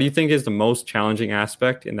 what do you think is the most challenging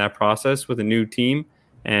aspect in that process with a new team?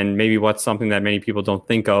 And maybe what's something that many people don't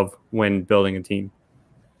think of when building a team?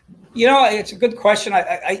 It's a good question.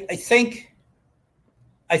 I think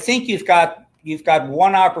you've got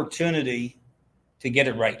one opportunity to get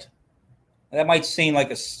it right. That might sound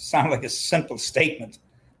like a simple statement,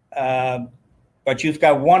 but you've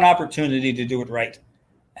got one opportunity to do it right.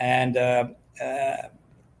 And I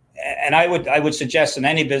would suggest in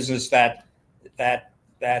any business that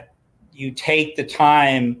you take the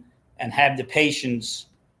time and have the patience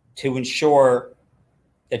to ensure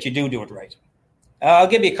that you do it right. I'll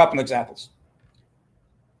give you a couple of examples.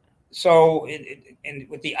 So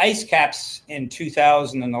with the Ice Caps in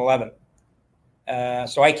 2011,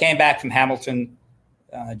 so I came back from Hamilton,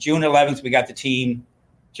 June 11th, we got the team,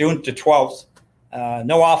 June to 12th,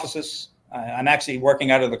 no offices. I'm actually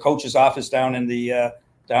working out of the coach's office down in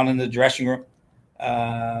the dressing room.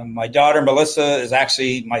 My daughter, Melissa, is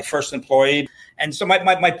actually my first employee. And so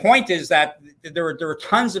my point is that there were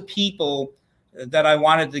tons of people that I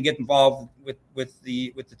wanted to get involved with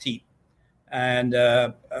the team. And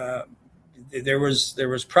there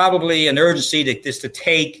was probably an urgency to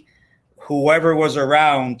take whoever was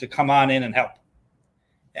around to come on in and help.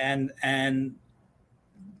 And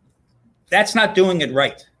that's not doing it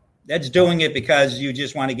right. That's doing it because you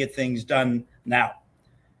just want to get things done now.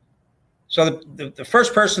 So the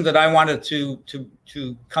first person that I wanted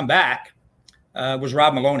to come back was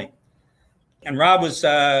Rob Maloney. And Rob was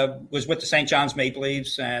with the St. John's Maple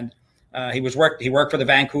Leafs, and he worked for the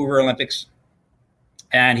Vancouver Olympics.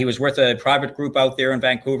 And he was with a private group out there in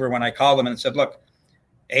Vancouver when I called him and said, look,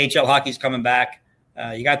 AHL hockey's coming back.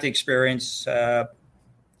 You got the experience. Are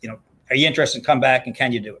you interested in come back, and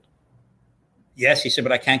can you do it? Yes, he said,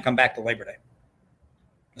 but I can't come back till Labor Day.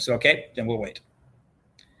 I said, okay, then we'll wait.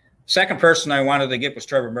 Second person I wanted to get was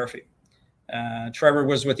Trevor Murphy. Trevor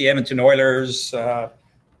was with the Edmonton Oilers,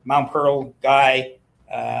 Mount Pearl guy.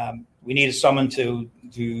 We needed someone to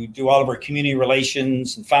do all of our community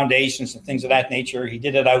relations and foundations and things of that nature. He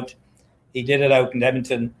did it out in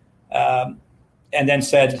Edmonton, and then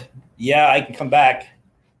said, yeah, I can come back,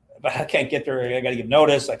 but I can't get there. I got to give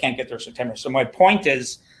notice. I can't get there in September. So my point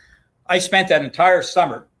is, I spent that entire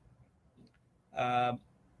summer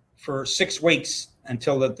for 6 weeks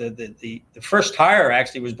until the first hire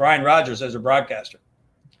actually was Brian Rogers as a broadcaster.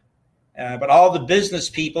 But all the business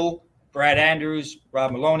people, Brad Andrews,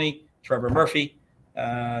 Rob Maloney, Trevor Murphy,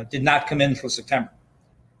 did not come in until September,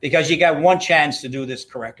 because you got one chance to do this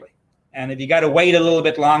correctly. And if you got to wait a little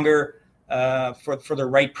bit longer for the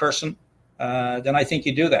right person, then I think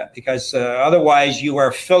you do that, because otherwise you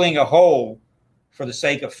are filling a hole for the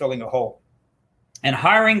sake of filling a hole. And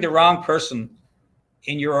hiring the wrong person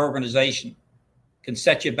in your organization can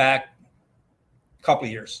set you back a couple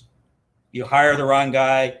of years. You hire the wrong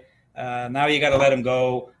guy. Now you got to let him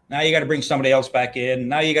go. Now you got to bring somebody else back in.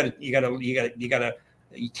 Now you got to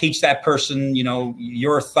teach that person,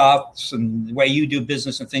 your thoughts and the way you do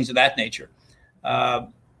business and things of that nature.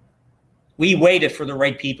 We waited for the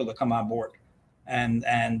right people to come on board, and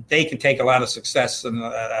they can take a lot of success and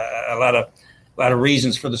a lot of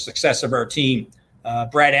reasons for the success of our team.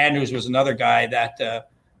 Brad Andrews was another guy that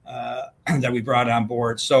we brought on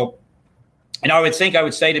board. So, I would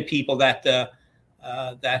say to people that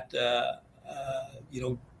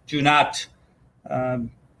do not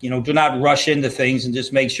do not rush into things, and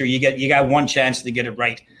just make sure you got one chance to get it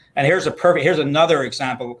right. And here's another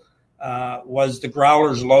example, was the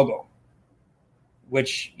Growlers logo,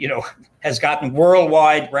 which, has gotten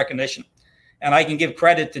worldwide recognition. And I can give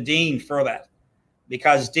credit to Dean for that,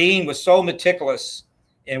 because Dean was so meticulous.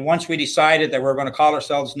 And once we decided that we're going to call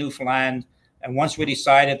ourselves Newfoundland, and once we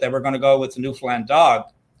decided that we're going to go with the Newfoundland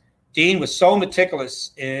dog, Dean was so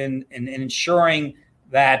meticulous in ensuring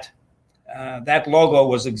that that logo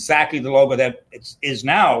was exactly the logo that it is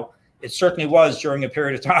now. It certainly was during a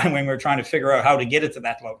period of time when we were trying to figure out how to get it to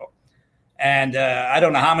that logo. And I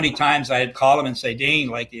don't know how many times I had called him and say, Dean,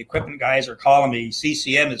 like, the equipment guys are calling me,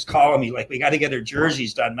 CCM is calling me, like, we got to get our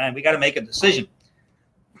jerseys done, man. We got to make a decision.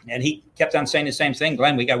 And he kept on saying the same thing,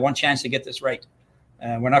 Glenn, we got one chance to get this right.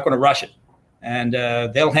 We're not going to rush it. And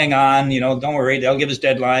they'll hang on, don't worry. They'll give us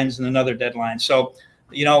deadlines and another deadline. So,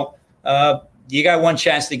 you got one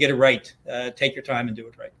chance to get it right. Take your time and do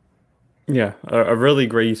it right. Yeah, a really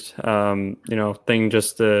great, thing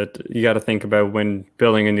just you got to think about when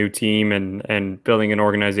building a new team and building an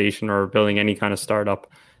organization or building any kind of startup,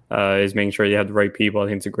 is making sure you have the right people. I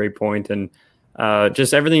think it's a great point. And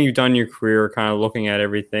just everything you've done in your career, kind of looking at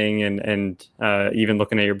everything and even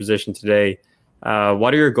looking at your position today,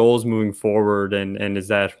 what are your goals moving forward? And is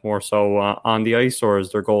that more so on the ice, or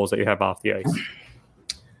is there goals that you have off the ice?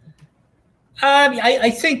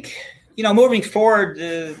 I think, moving forward,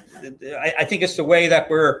 I think it's the way that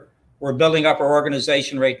we're building up our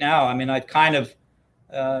organization right now. I mean, I've kind of,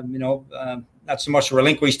 not so much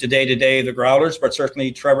relinquished the day-to-day of the Growlers, but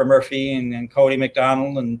certainly Trevor Murphy and Cody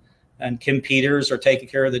McDonald and Kim Peters are taking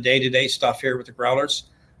care of the day-to-day stuff here with the Growlers.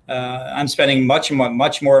 I'm spending much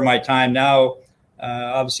more of my time now,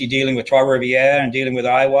 obviously dealing with Trois-Rivières and dealing with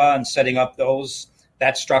Iowa and setting up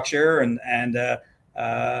that structure and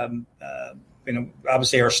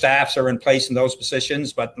obviously our staffs are in place in those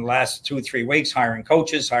positions, but in the last 2 or 3 weeks, hiring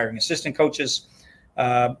coaches, hiring assistant coaches.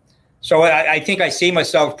 So I think I see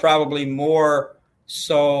myself probably more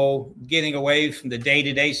so getting away from the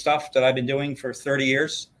day-to-day stuff that I've been doing for 30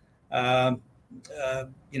 years. Nice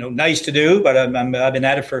to do, but I've been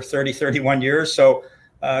at it for 31 years. So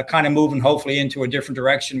kind of moving hopefully into a different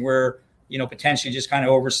direction where, potentially just kind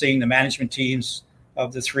of overseeing the management teams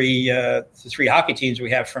of the three hockey teams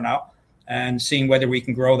we have for now, and seeing whether we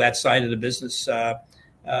can grow that side of the business.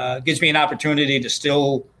 Gives me an opportunity to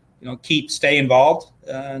still, stay involved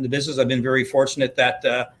in the business. I've been very fortunate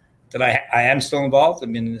that I am still involved. I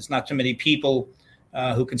mean, there's not too many people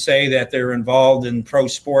who can say that they're involved in pro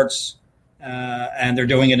sports and they're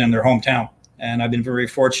doing it in their hometown. And I've been very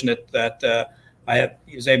fortunate that I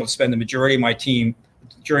was able to spend the majority of my time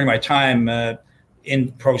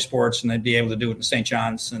in pro sports, and I'd be able to do it in St.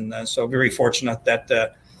 John's. And so very fortunate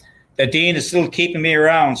that Dean is still keeping me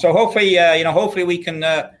around. So hopefully, hopefully we can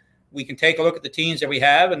take a look at the teams that we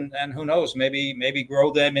have, and who knows, maybe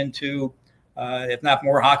grow them into, if not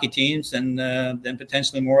more hockey teams, then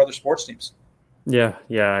potentially more other sports teams. Yeah.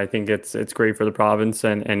 I think it's great for the province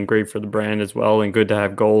and great for the brand as well, and good to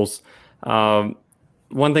have goals.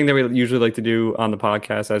 One thing that we usually like to do on the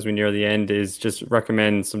podcast as we near the end is just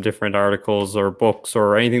recommend some different articles or books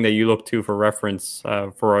or anything that you look to for reference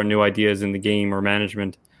for our new ideas in the game or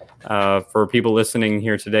management. For people listening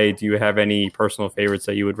here today, do you have any personal favorites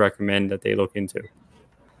that you would recommend that they look into?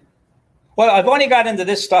 Well, I've only got into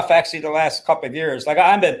this stuff actually the last couple of years.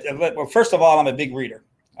 First of all, I'm a big reader.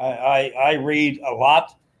 I read a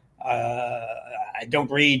lot. I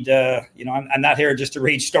don't read, I'm not here just to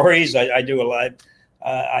read stories. I do a lot.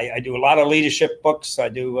 I do a lot of leadership books.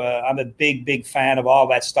 I'm a big fan of all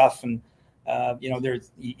that stuff. And,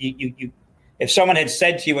 if someone had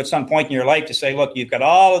said to you at some point in your life to say, look, you've got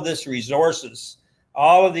all of this resources,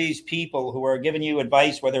 all of these people who are giving you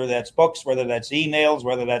advice, whether that's books, whether that's emails,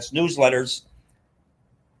 whether that's newsletters,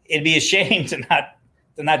 it'd be a shame to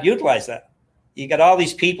not utilize that. You got all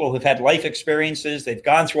these people who've had life experiences. They've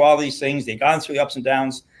gone through all these things. They've gone through the ups and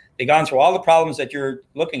downs. They've gone through all the problems that you're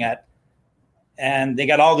looking at. And they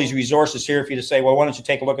got all these resources here for you to say, well, why don't you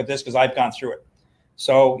take a look at this? Because I've gone through it.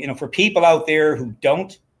 So, for people out there who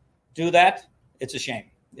don't do that, it's a shame.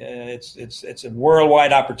 It's a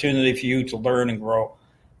worldwide opportunity for you to learn and grow.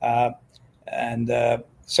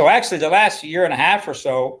 So actually the last year and a half or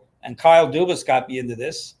so, and Kyle Dubas got me into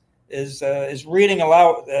this, is reading a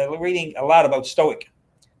lot about the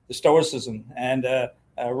Stoicism. And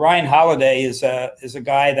Ryan Holiday is a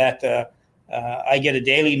guy that I get a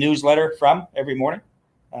daily newsletter from every morning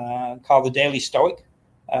called The Daily Stoic.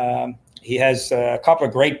 He has a couple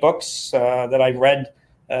of great books that I've read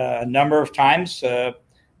a number of times.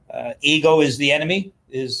 Ego is the Enemy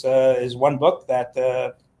is one book that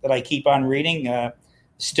I keep on reading.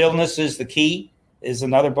 Stillness is the Key is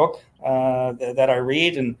another book that I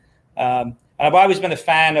read. And I've always been a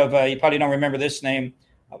fan of, you probably don't remember this name,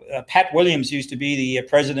 Pat Williams used to be the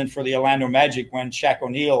president for the Orlando Magic when Shaq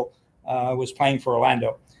O'Neal was playing for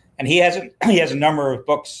Orlando. And he has a number of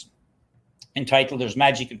books entitled "There's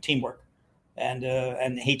Magic in Teamwork,"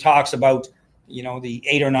 and he talks about the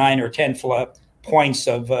 8 or 9 or 10 points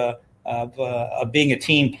of being a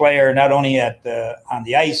team player, not only on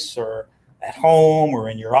the ice or at home or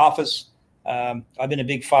in your office. I've been a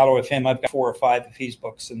big follower of him. I've got 4 or 5 of his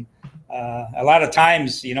books, and a lot of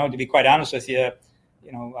times, to be quite honest with you,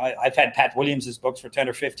 I've had Pat Williams's books for 10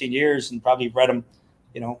 or 15 years and probably read them,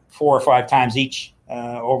 4 or 5 times each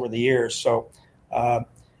over the years. So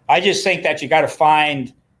I just think that you got to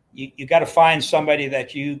find somebody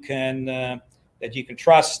that you can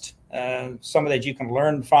trust, somebody that you can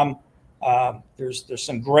learn from. There's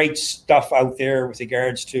some great stuff out there with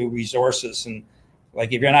regards to resources, and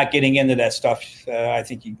like if you're not getting into that stuff, I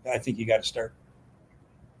think you got to start.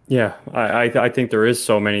 Yeah, I think there is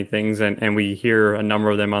so many things, and we hear a number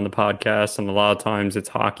of them on the podcast, and a lot of times it's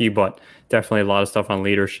hockey, but definitely a lot of stuff on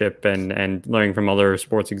leadership and learning from other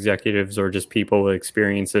sports executives or just people with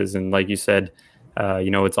experiences. And like you said,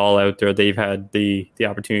 it's all out there. They've had the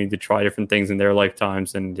opportunity to try different things in their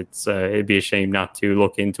lifetimes, and it'd be a shame not to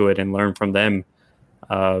look into it and learn from them.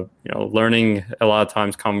 Learning a lot of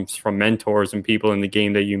times comes from mentors and people in the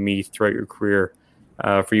game that you meet throughout your career.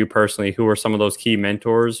 For you personally, who are some of those key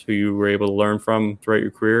mentors who you were able to learn from throughout your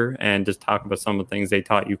career, and just talk about some of the things they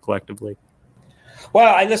taught you collectively?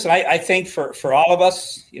 Well, I think for all of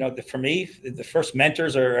us, for me, the first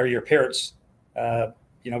mentors are your parents.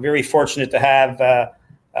 Very fortunate to have a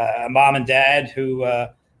mom and dad who,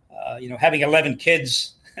 having 11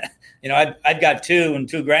 kids, I've got 2 and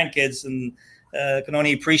 2 grandkids, and can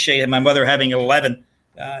only appreciate my mother having 11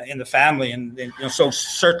 in the family. And so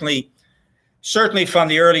certainly from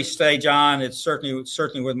the early stage on, it's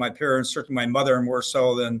certainly with my parents, certainly my mother more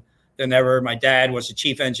so than ever. My dad was a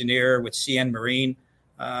chief engineer with CN Marine.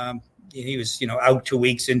 He was, out 2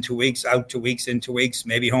 weeks, in 2 weeks, out 2 weeks, in 2 weeks,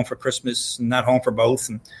 maybe home for Christmas, not home for both.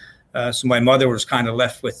 And so my mother was kind of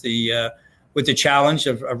left with the challenge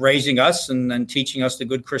of raising us and teaching us the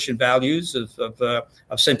good Christian values of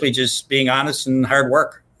simply just being honest and hard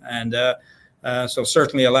work. And so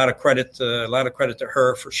certainly a lot of credit to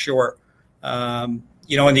her for sure. In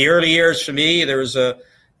the early years for me, there was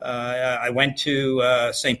I went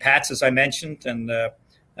to St. Pat's, as I mentioned, and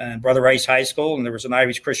Brother Rice High School, and there was an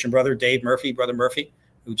Irish Christian brother, Dave Murphy, Brother Murphy,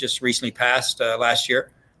 who just recently passed last year.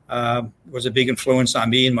 Was a big influence on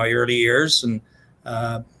me in my early years, and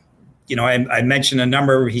I mentioned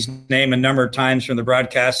his name a number of times from the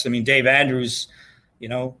broadcast. I mean, Dave Andrews,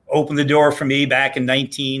 opened the door for me back in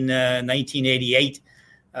 1988.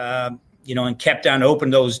 And kept on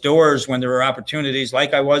opening those doors when there were opportunities,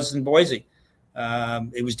 like I was in Boise.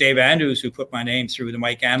 It was Dave Andrews who put my name through to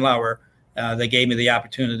Mike Anlauer. They gave me the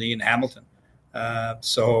opportunity in Hamilton.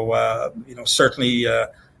 Certainly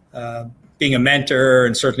being a mentor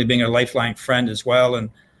and certainly being a lifeline friend as well. And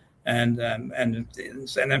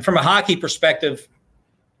then from a hockey perspective,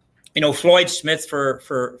 Floyd Smith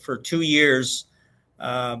for 2 years.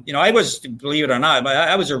 I was, believe it or not,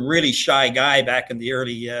 I was a really shy guy back in the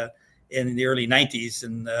early 90s,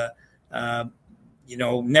 and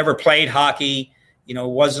never played hockey.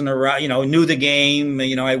 Wasn't around. Knew the game.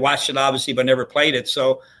 I watched it obviously, but never played it.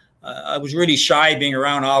 So I was really shy being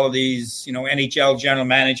around all of these, NHL general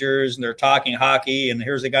managers, and they're talking hockey. And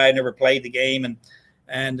here's a guy who never played the game,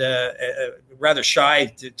 and rather shy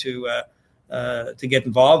to get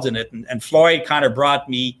involved in it. And Floyd kind of brought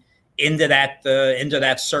me into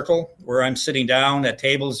that circle where I'm sitting down at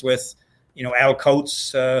tables with, Al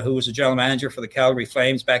Coates, who was a general manager for the Calgary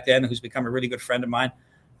Flames back then, who's become a really good friend of mine.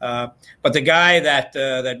 But the guy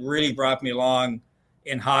that really brought me along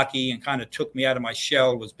in hockey and kind of took me out of my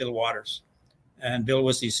shell was Bill Waters. And Bill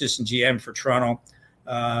was the assistant GM for Toronto.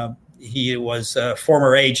 He was a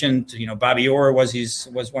former agent. Bobby Orr was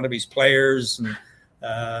one of his players, and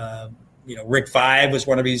Rick Vaive was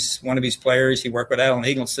one of his players. He worked with Alan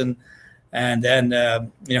Eagleson. And then,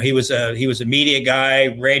 he was a media guy,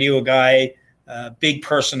 radio guy, big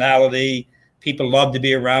personality. People loved to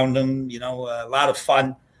be around him, a lot of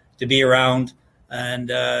fun to be around. And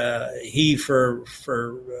he, for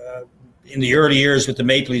in the early years with the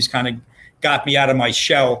Maple Leafs, kind of got me out of my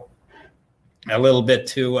shell a little bit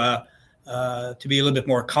to be a little bit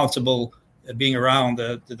more comfortable being around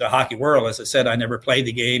the hockey world. As I said, I never played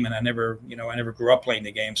the game, and I never grew up playing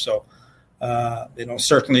the game. So,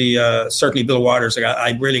 certainly Bill Waters,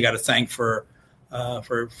 I really got to thank for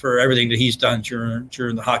everything that he's done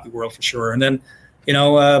during the hockey world for sure. And then,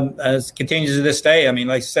 as continues to this day. I mean,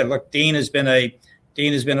 like I said, look, Dean has been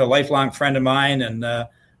a lifelong friend of mine, and I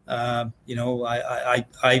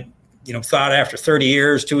thought after 30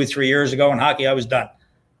 years, 2 or 3 years ago in hockey, I was done,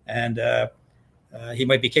 and he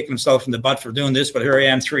might be kicking himself in the butt for doing this, but here I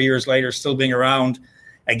am 3 years later, still being around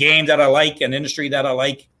a game that I like, an industry that I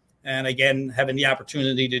like, and again having the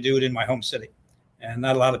opportunity to do it in my home city. And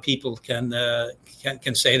not a lot of people can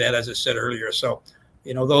say that, as I said earlier. So,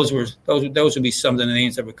 those would be some of the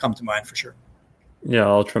names that would come to mind for sure. Yeah,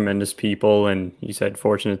 all tremendous people, and you said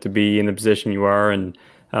fortunate to be in the position you are, and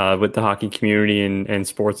with the hockey community and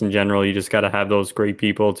sports in general, you just got to have those great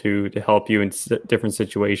people to help you in different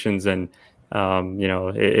situations, and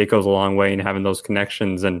it goes a long way in having those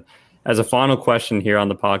connections. And as a final question here on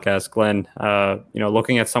the podcast, Glenn,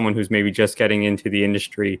 looking at someone who's maybe just getting into the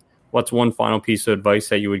industry, what's one final piece of advice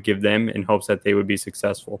that you would give them in hopes that they would be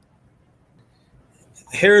successful?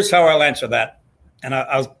 Here's how I'll answer that. And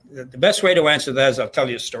the best way to answer that is I'll tell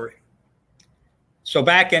you a story. So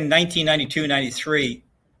back in 1992, 93,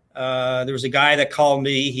 there was a guy that called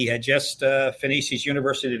me. He had just finished his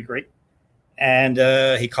university degree. And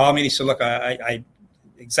he called me and he said, look, I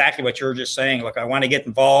exactly what you were just saying. Look, I want to get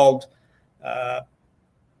involved. How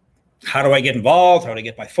do I get involved? How do I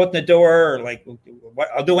get my foot in the door? Or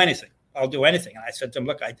I'll do anything. And I said to him,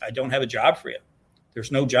 look, I don't have a job for you.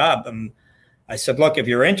 There's no job. And I said, look, if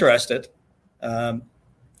you're interested, you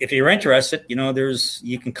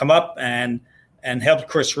can come up and help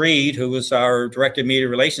Chris Reed, who was our director of media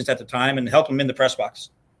relations at the time, and help him in the press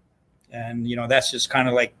box. And, that's just kind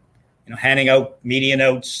of like, handing out media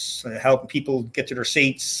notes, helping people get to their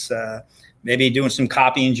seats, maybe doing some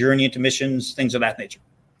copying during intermissions, things of that nature.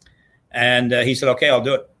 And he said, okay, I'll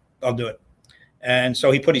do it. And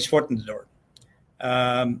so he put his foot in the door.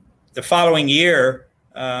 The following year,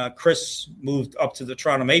 Chris moved up to the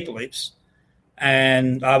Toronto Maple Leafs.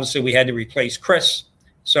 And obviously we had to replace Chris.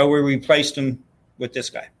 So we replaced him with this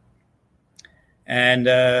guy. And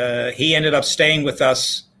he ended up staying with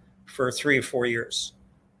us for 3 or 4 years.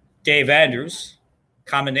 Dave Andrews,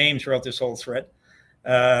 common name throughout this whole thread,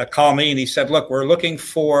 called me and he said, look, we're looking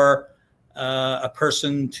for a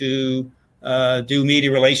person to do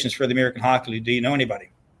media relations for the American Hockey League. Do you know anybody?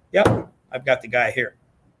 Yep, I've got the guy here,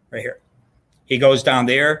 right here. He goes down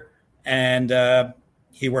there and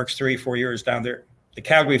he works 3 or 4 years down there. The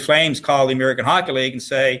Calgary Flames call the American Hockey League and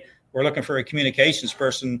say, we're looking for a communications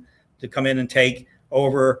person to come in and take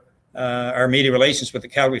over our media relations with the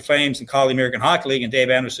Calgary Flames, and call the American Hockey League. And Dave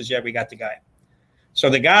Andrews says, yeah, we got the guy. So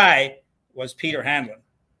the guy was Peter Hanlon.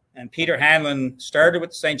 And Peter Hanlon started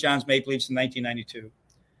with the St. John's Maple Leafs in 1992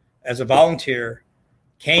 as a volunteer,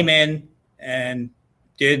 came in and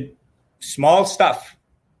did small stuff.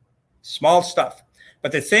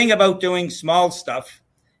 But the thing about doing small stuff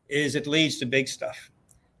is it leads to big stuff.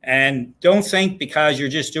 And don't think because you're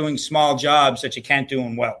just doing small jobs that you can't do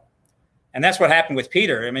them well. And that's what happened with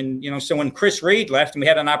Peter. I mean, so when Chris Reed left and we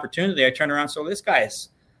had an opportunity, I turned around, so this guy has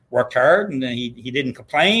worked hard and he didn't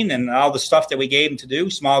complain, and all the stuff that we gave him to do,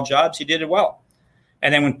 small jobs, he did it well.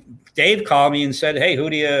 And then when Dave called me and said, hey, who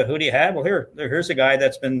do you have? Well, here's a guy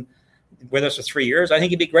that's been with us for 3 years. I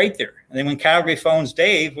think he'd be great there. And then when Calgary phones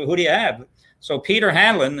Dave, well, who do you have? So Peter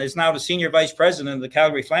Hanlon is now the senior vice president of the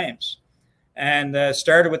Calgary Flames, and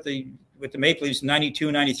started with the Maple Leafs in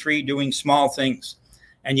 92, 93, doing small things.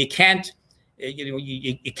 And you can't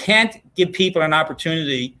give people an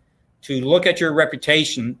opportunity to look at your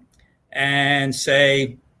reputation and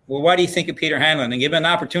say, well, what do you think of Peter Hanlon? And give them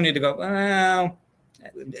an opportunity to go, well,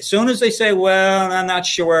 as soon as they say, well, I'm not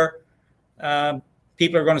sure,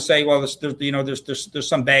 people are going to say, well, there's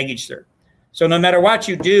some baggage there. So no matter what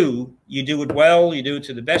you do it well, you do it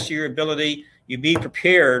to the best of your ability, you be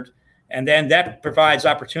prepared, and then that provides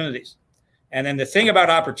opportunities. And then the thing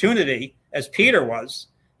about opportunity, as Peter was,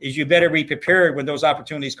 is you better be prepared when those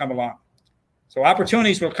opportunities come along. So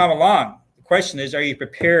opportunities will come along. The question is, are you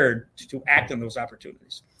prepared to act on those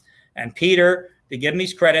opportunities? And Peter, to give him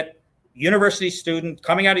his credit, university student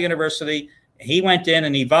coming out of university, he went in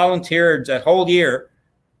and he volunteered that whole year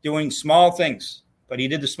doing small things, but he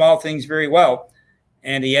did the small things very well.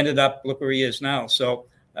 And he ended up, look where he is now. So,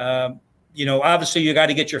 obviously you got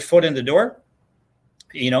to get your foot in the door,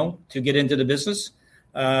 to get into the business.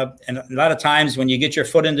 And a lot of times when you get your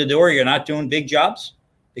foot in the door, you're not doing big jobs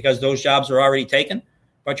because those jobs are already taken,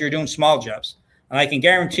 but you're doing small jobs. And I can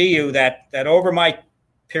guarantee you that over my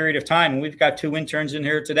period of time, and we've got 2 interns in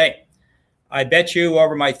here today, I bet you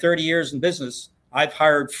over my 30 years in business, I've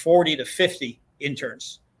hired 40 to 50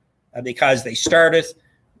 interns because they started,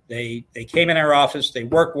 they came in our office, they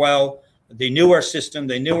worked well, they knew our system,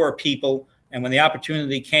 they knew our people. And when the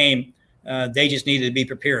opportunity came, They just needed to be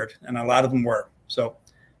prepared, and a lot of them were. So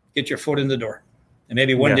get your foot in the door. And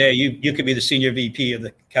maybe one day you could be the senior VP of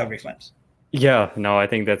the Calgary Flames. Yeah, no, I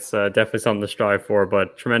think that's definitely something to strive for,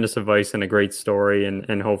 but tremendous advice and a great story,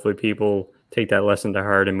 and hopefully people take that lesson to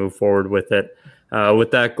heart and move forward with it.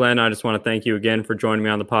 With that, Glenn, I just want to thank you again for joining me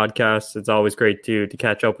on the podcast. It's always great to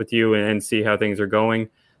catch up with you and see how things are going.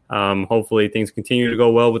 Hopefully things continue to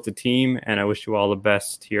go well with the team, and I wish you all the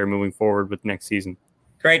best here moving forward with next season.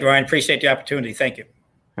 Great, Ryan. Appreciate the opportunity. Thank you.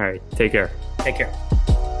 All right. Take care. Take care.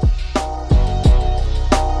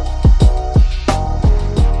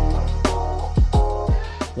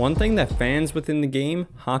 One thing that fans within the game,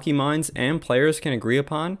 hockey minds, and players can agree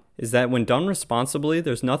upon is that when done responsibly,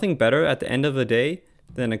 there's nothing better at the end of the day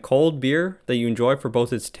than a cold beer that you enjoy for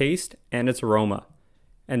both its taste and its aroma.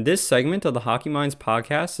 And this segment of the Hockey Minds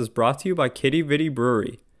podcast is brought to you by Kitty Vitty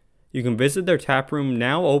Brewery. You can visit their tap room,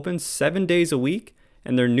 now open 7 days a week,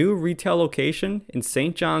 and their new retail location in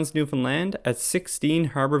St. John's, Newfoundland at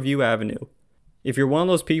 16 Harborview Avenue. If you're one of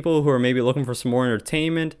those people who are maybe looking for some more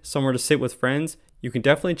entertainment, somewhere to sit with friends, you can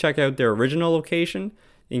definitely check out their original location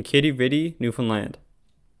in Kitty Vitty, Newfoundland.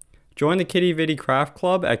 Join the Kitty Vitty Craft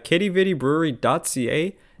Club at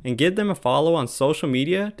kittyvittybrewery.ca and give them a follow on social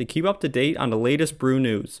media to keep up to date on the latest brew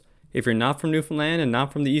news. If you're not from Newfoundland and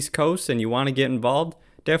not from the East Coast and you want to get involved,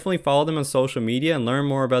 definitely follow them on social media and learn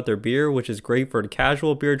more about their beer, which is great for the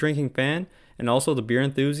casual beer drinking fan and also the beer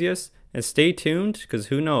enthusiast. And stay tuned, because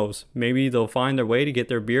who knows, maybe they'll find their way to get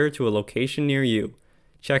their beer to a location near you.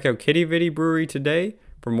 Check out Kitty Vitty Brewery today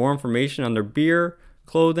for more information on their beer,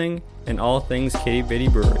 clothing, and all things Kitty Vitty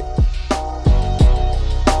Brewery.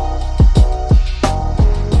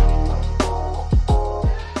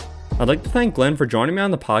 I'd like to thank Glenn for joining me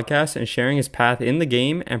on the podcast and sharing his path in the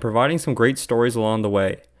game and providing some great stories along the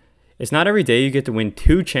way. It's not every day you get to win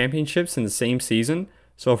 2 championships in the same season,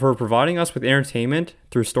 so for providing us with entertainment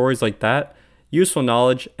through stories like that, useful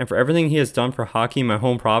knowledge, and for everything he has done for hockey in my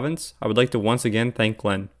home province, I would like to once again thank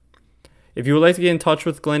Glenn. If you would like to get in touch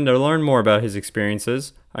with Glenn to learn more about his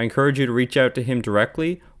experiences, I encourage you to reach out to him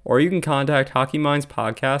directly, or you can contact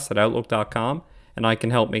HockeyMindsPodcast@outlook.com, and I can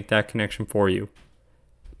help make that connection for you.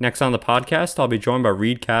 Next on the podcast, I'll be joined by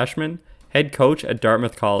Reed Cashman, head coach at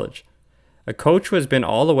Dartmouth College. A coach who has been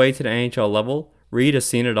all the way to the NHL level, Reed has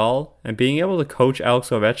seen it all, and being able to coach Alex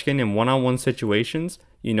Ovechkin in one-on-one situations,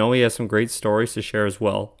 you know he has some great stories to share as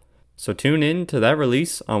well. So tune in to that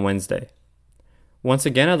release on Wednesday. Once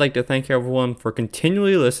again, I'd like to thank everyone for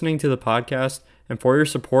continually listening to the podcast and for your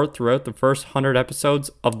support throughout the first 100 episodes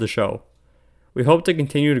of the show. We hope to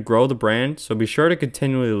continue to grow the brand, so be sure to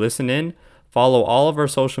continually listen in, follow all of our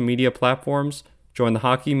social media platforms, join the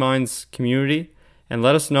Hockey Minds community, and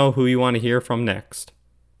let us know who you want to hear from next.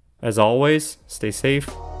 As always, stay safe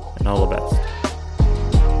and all the best.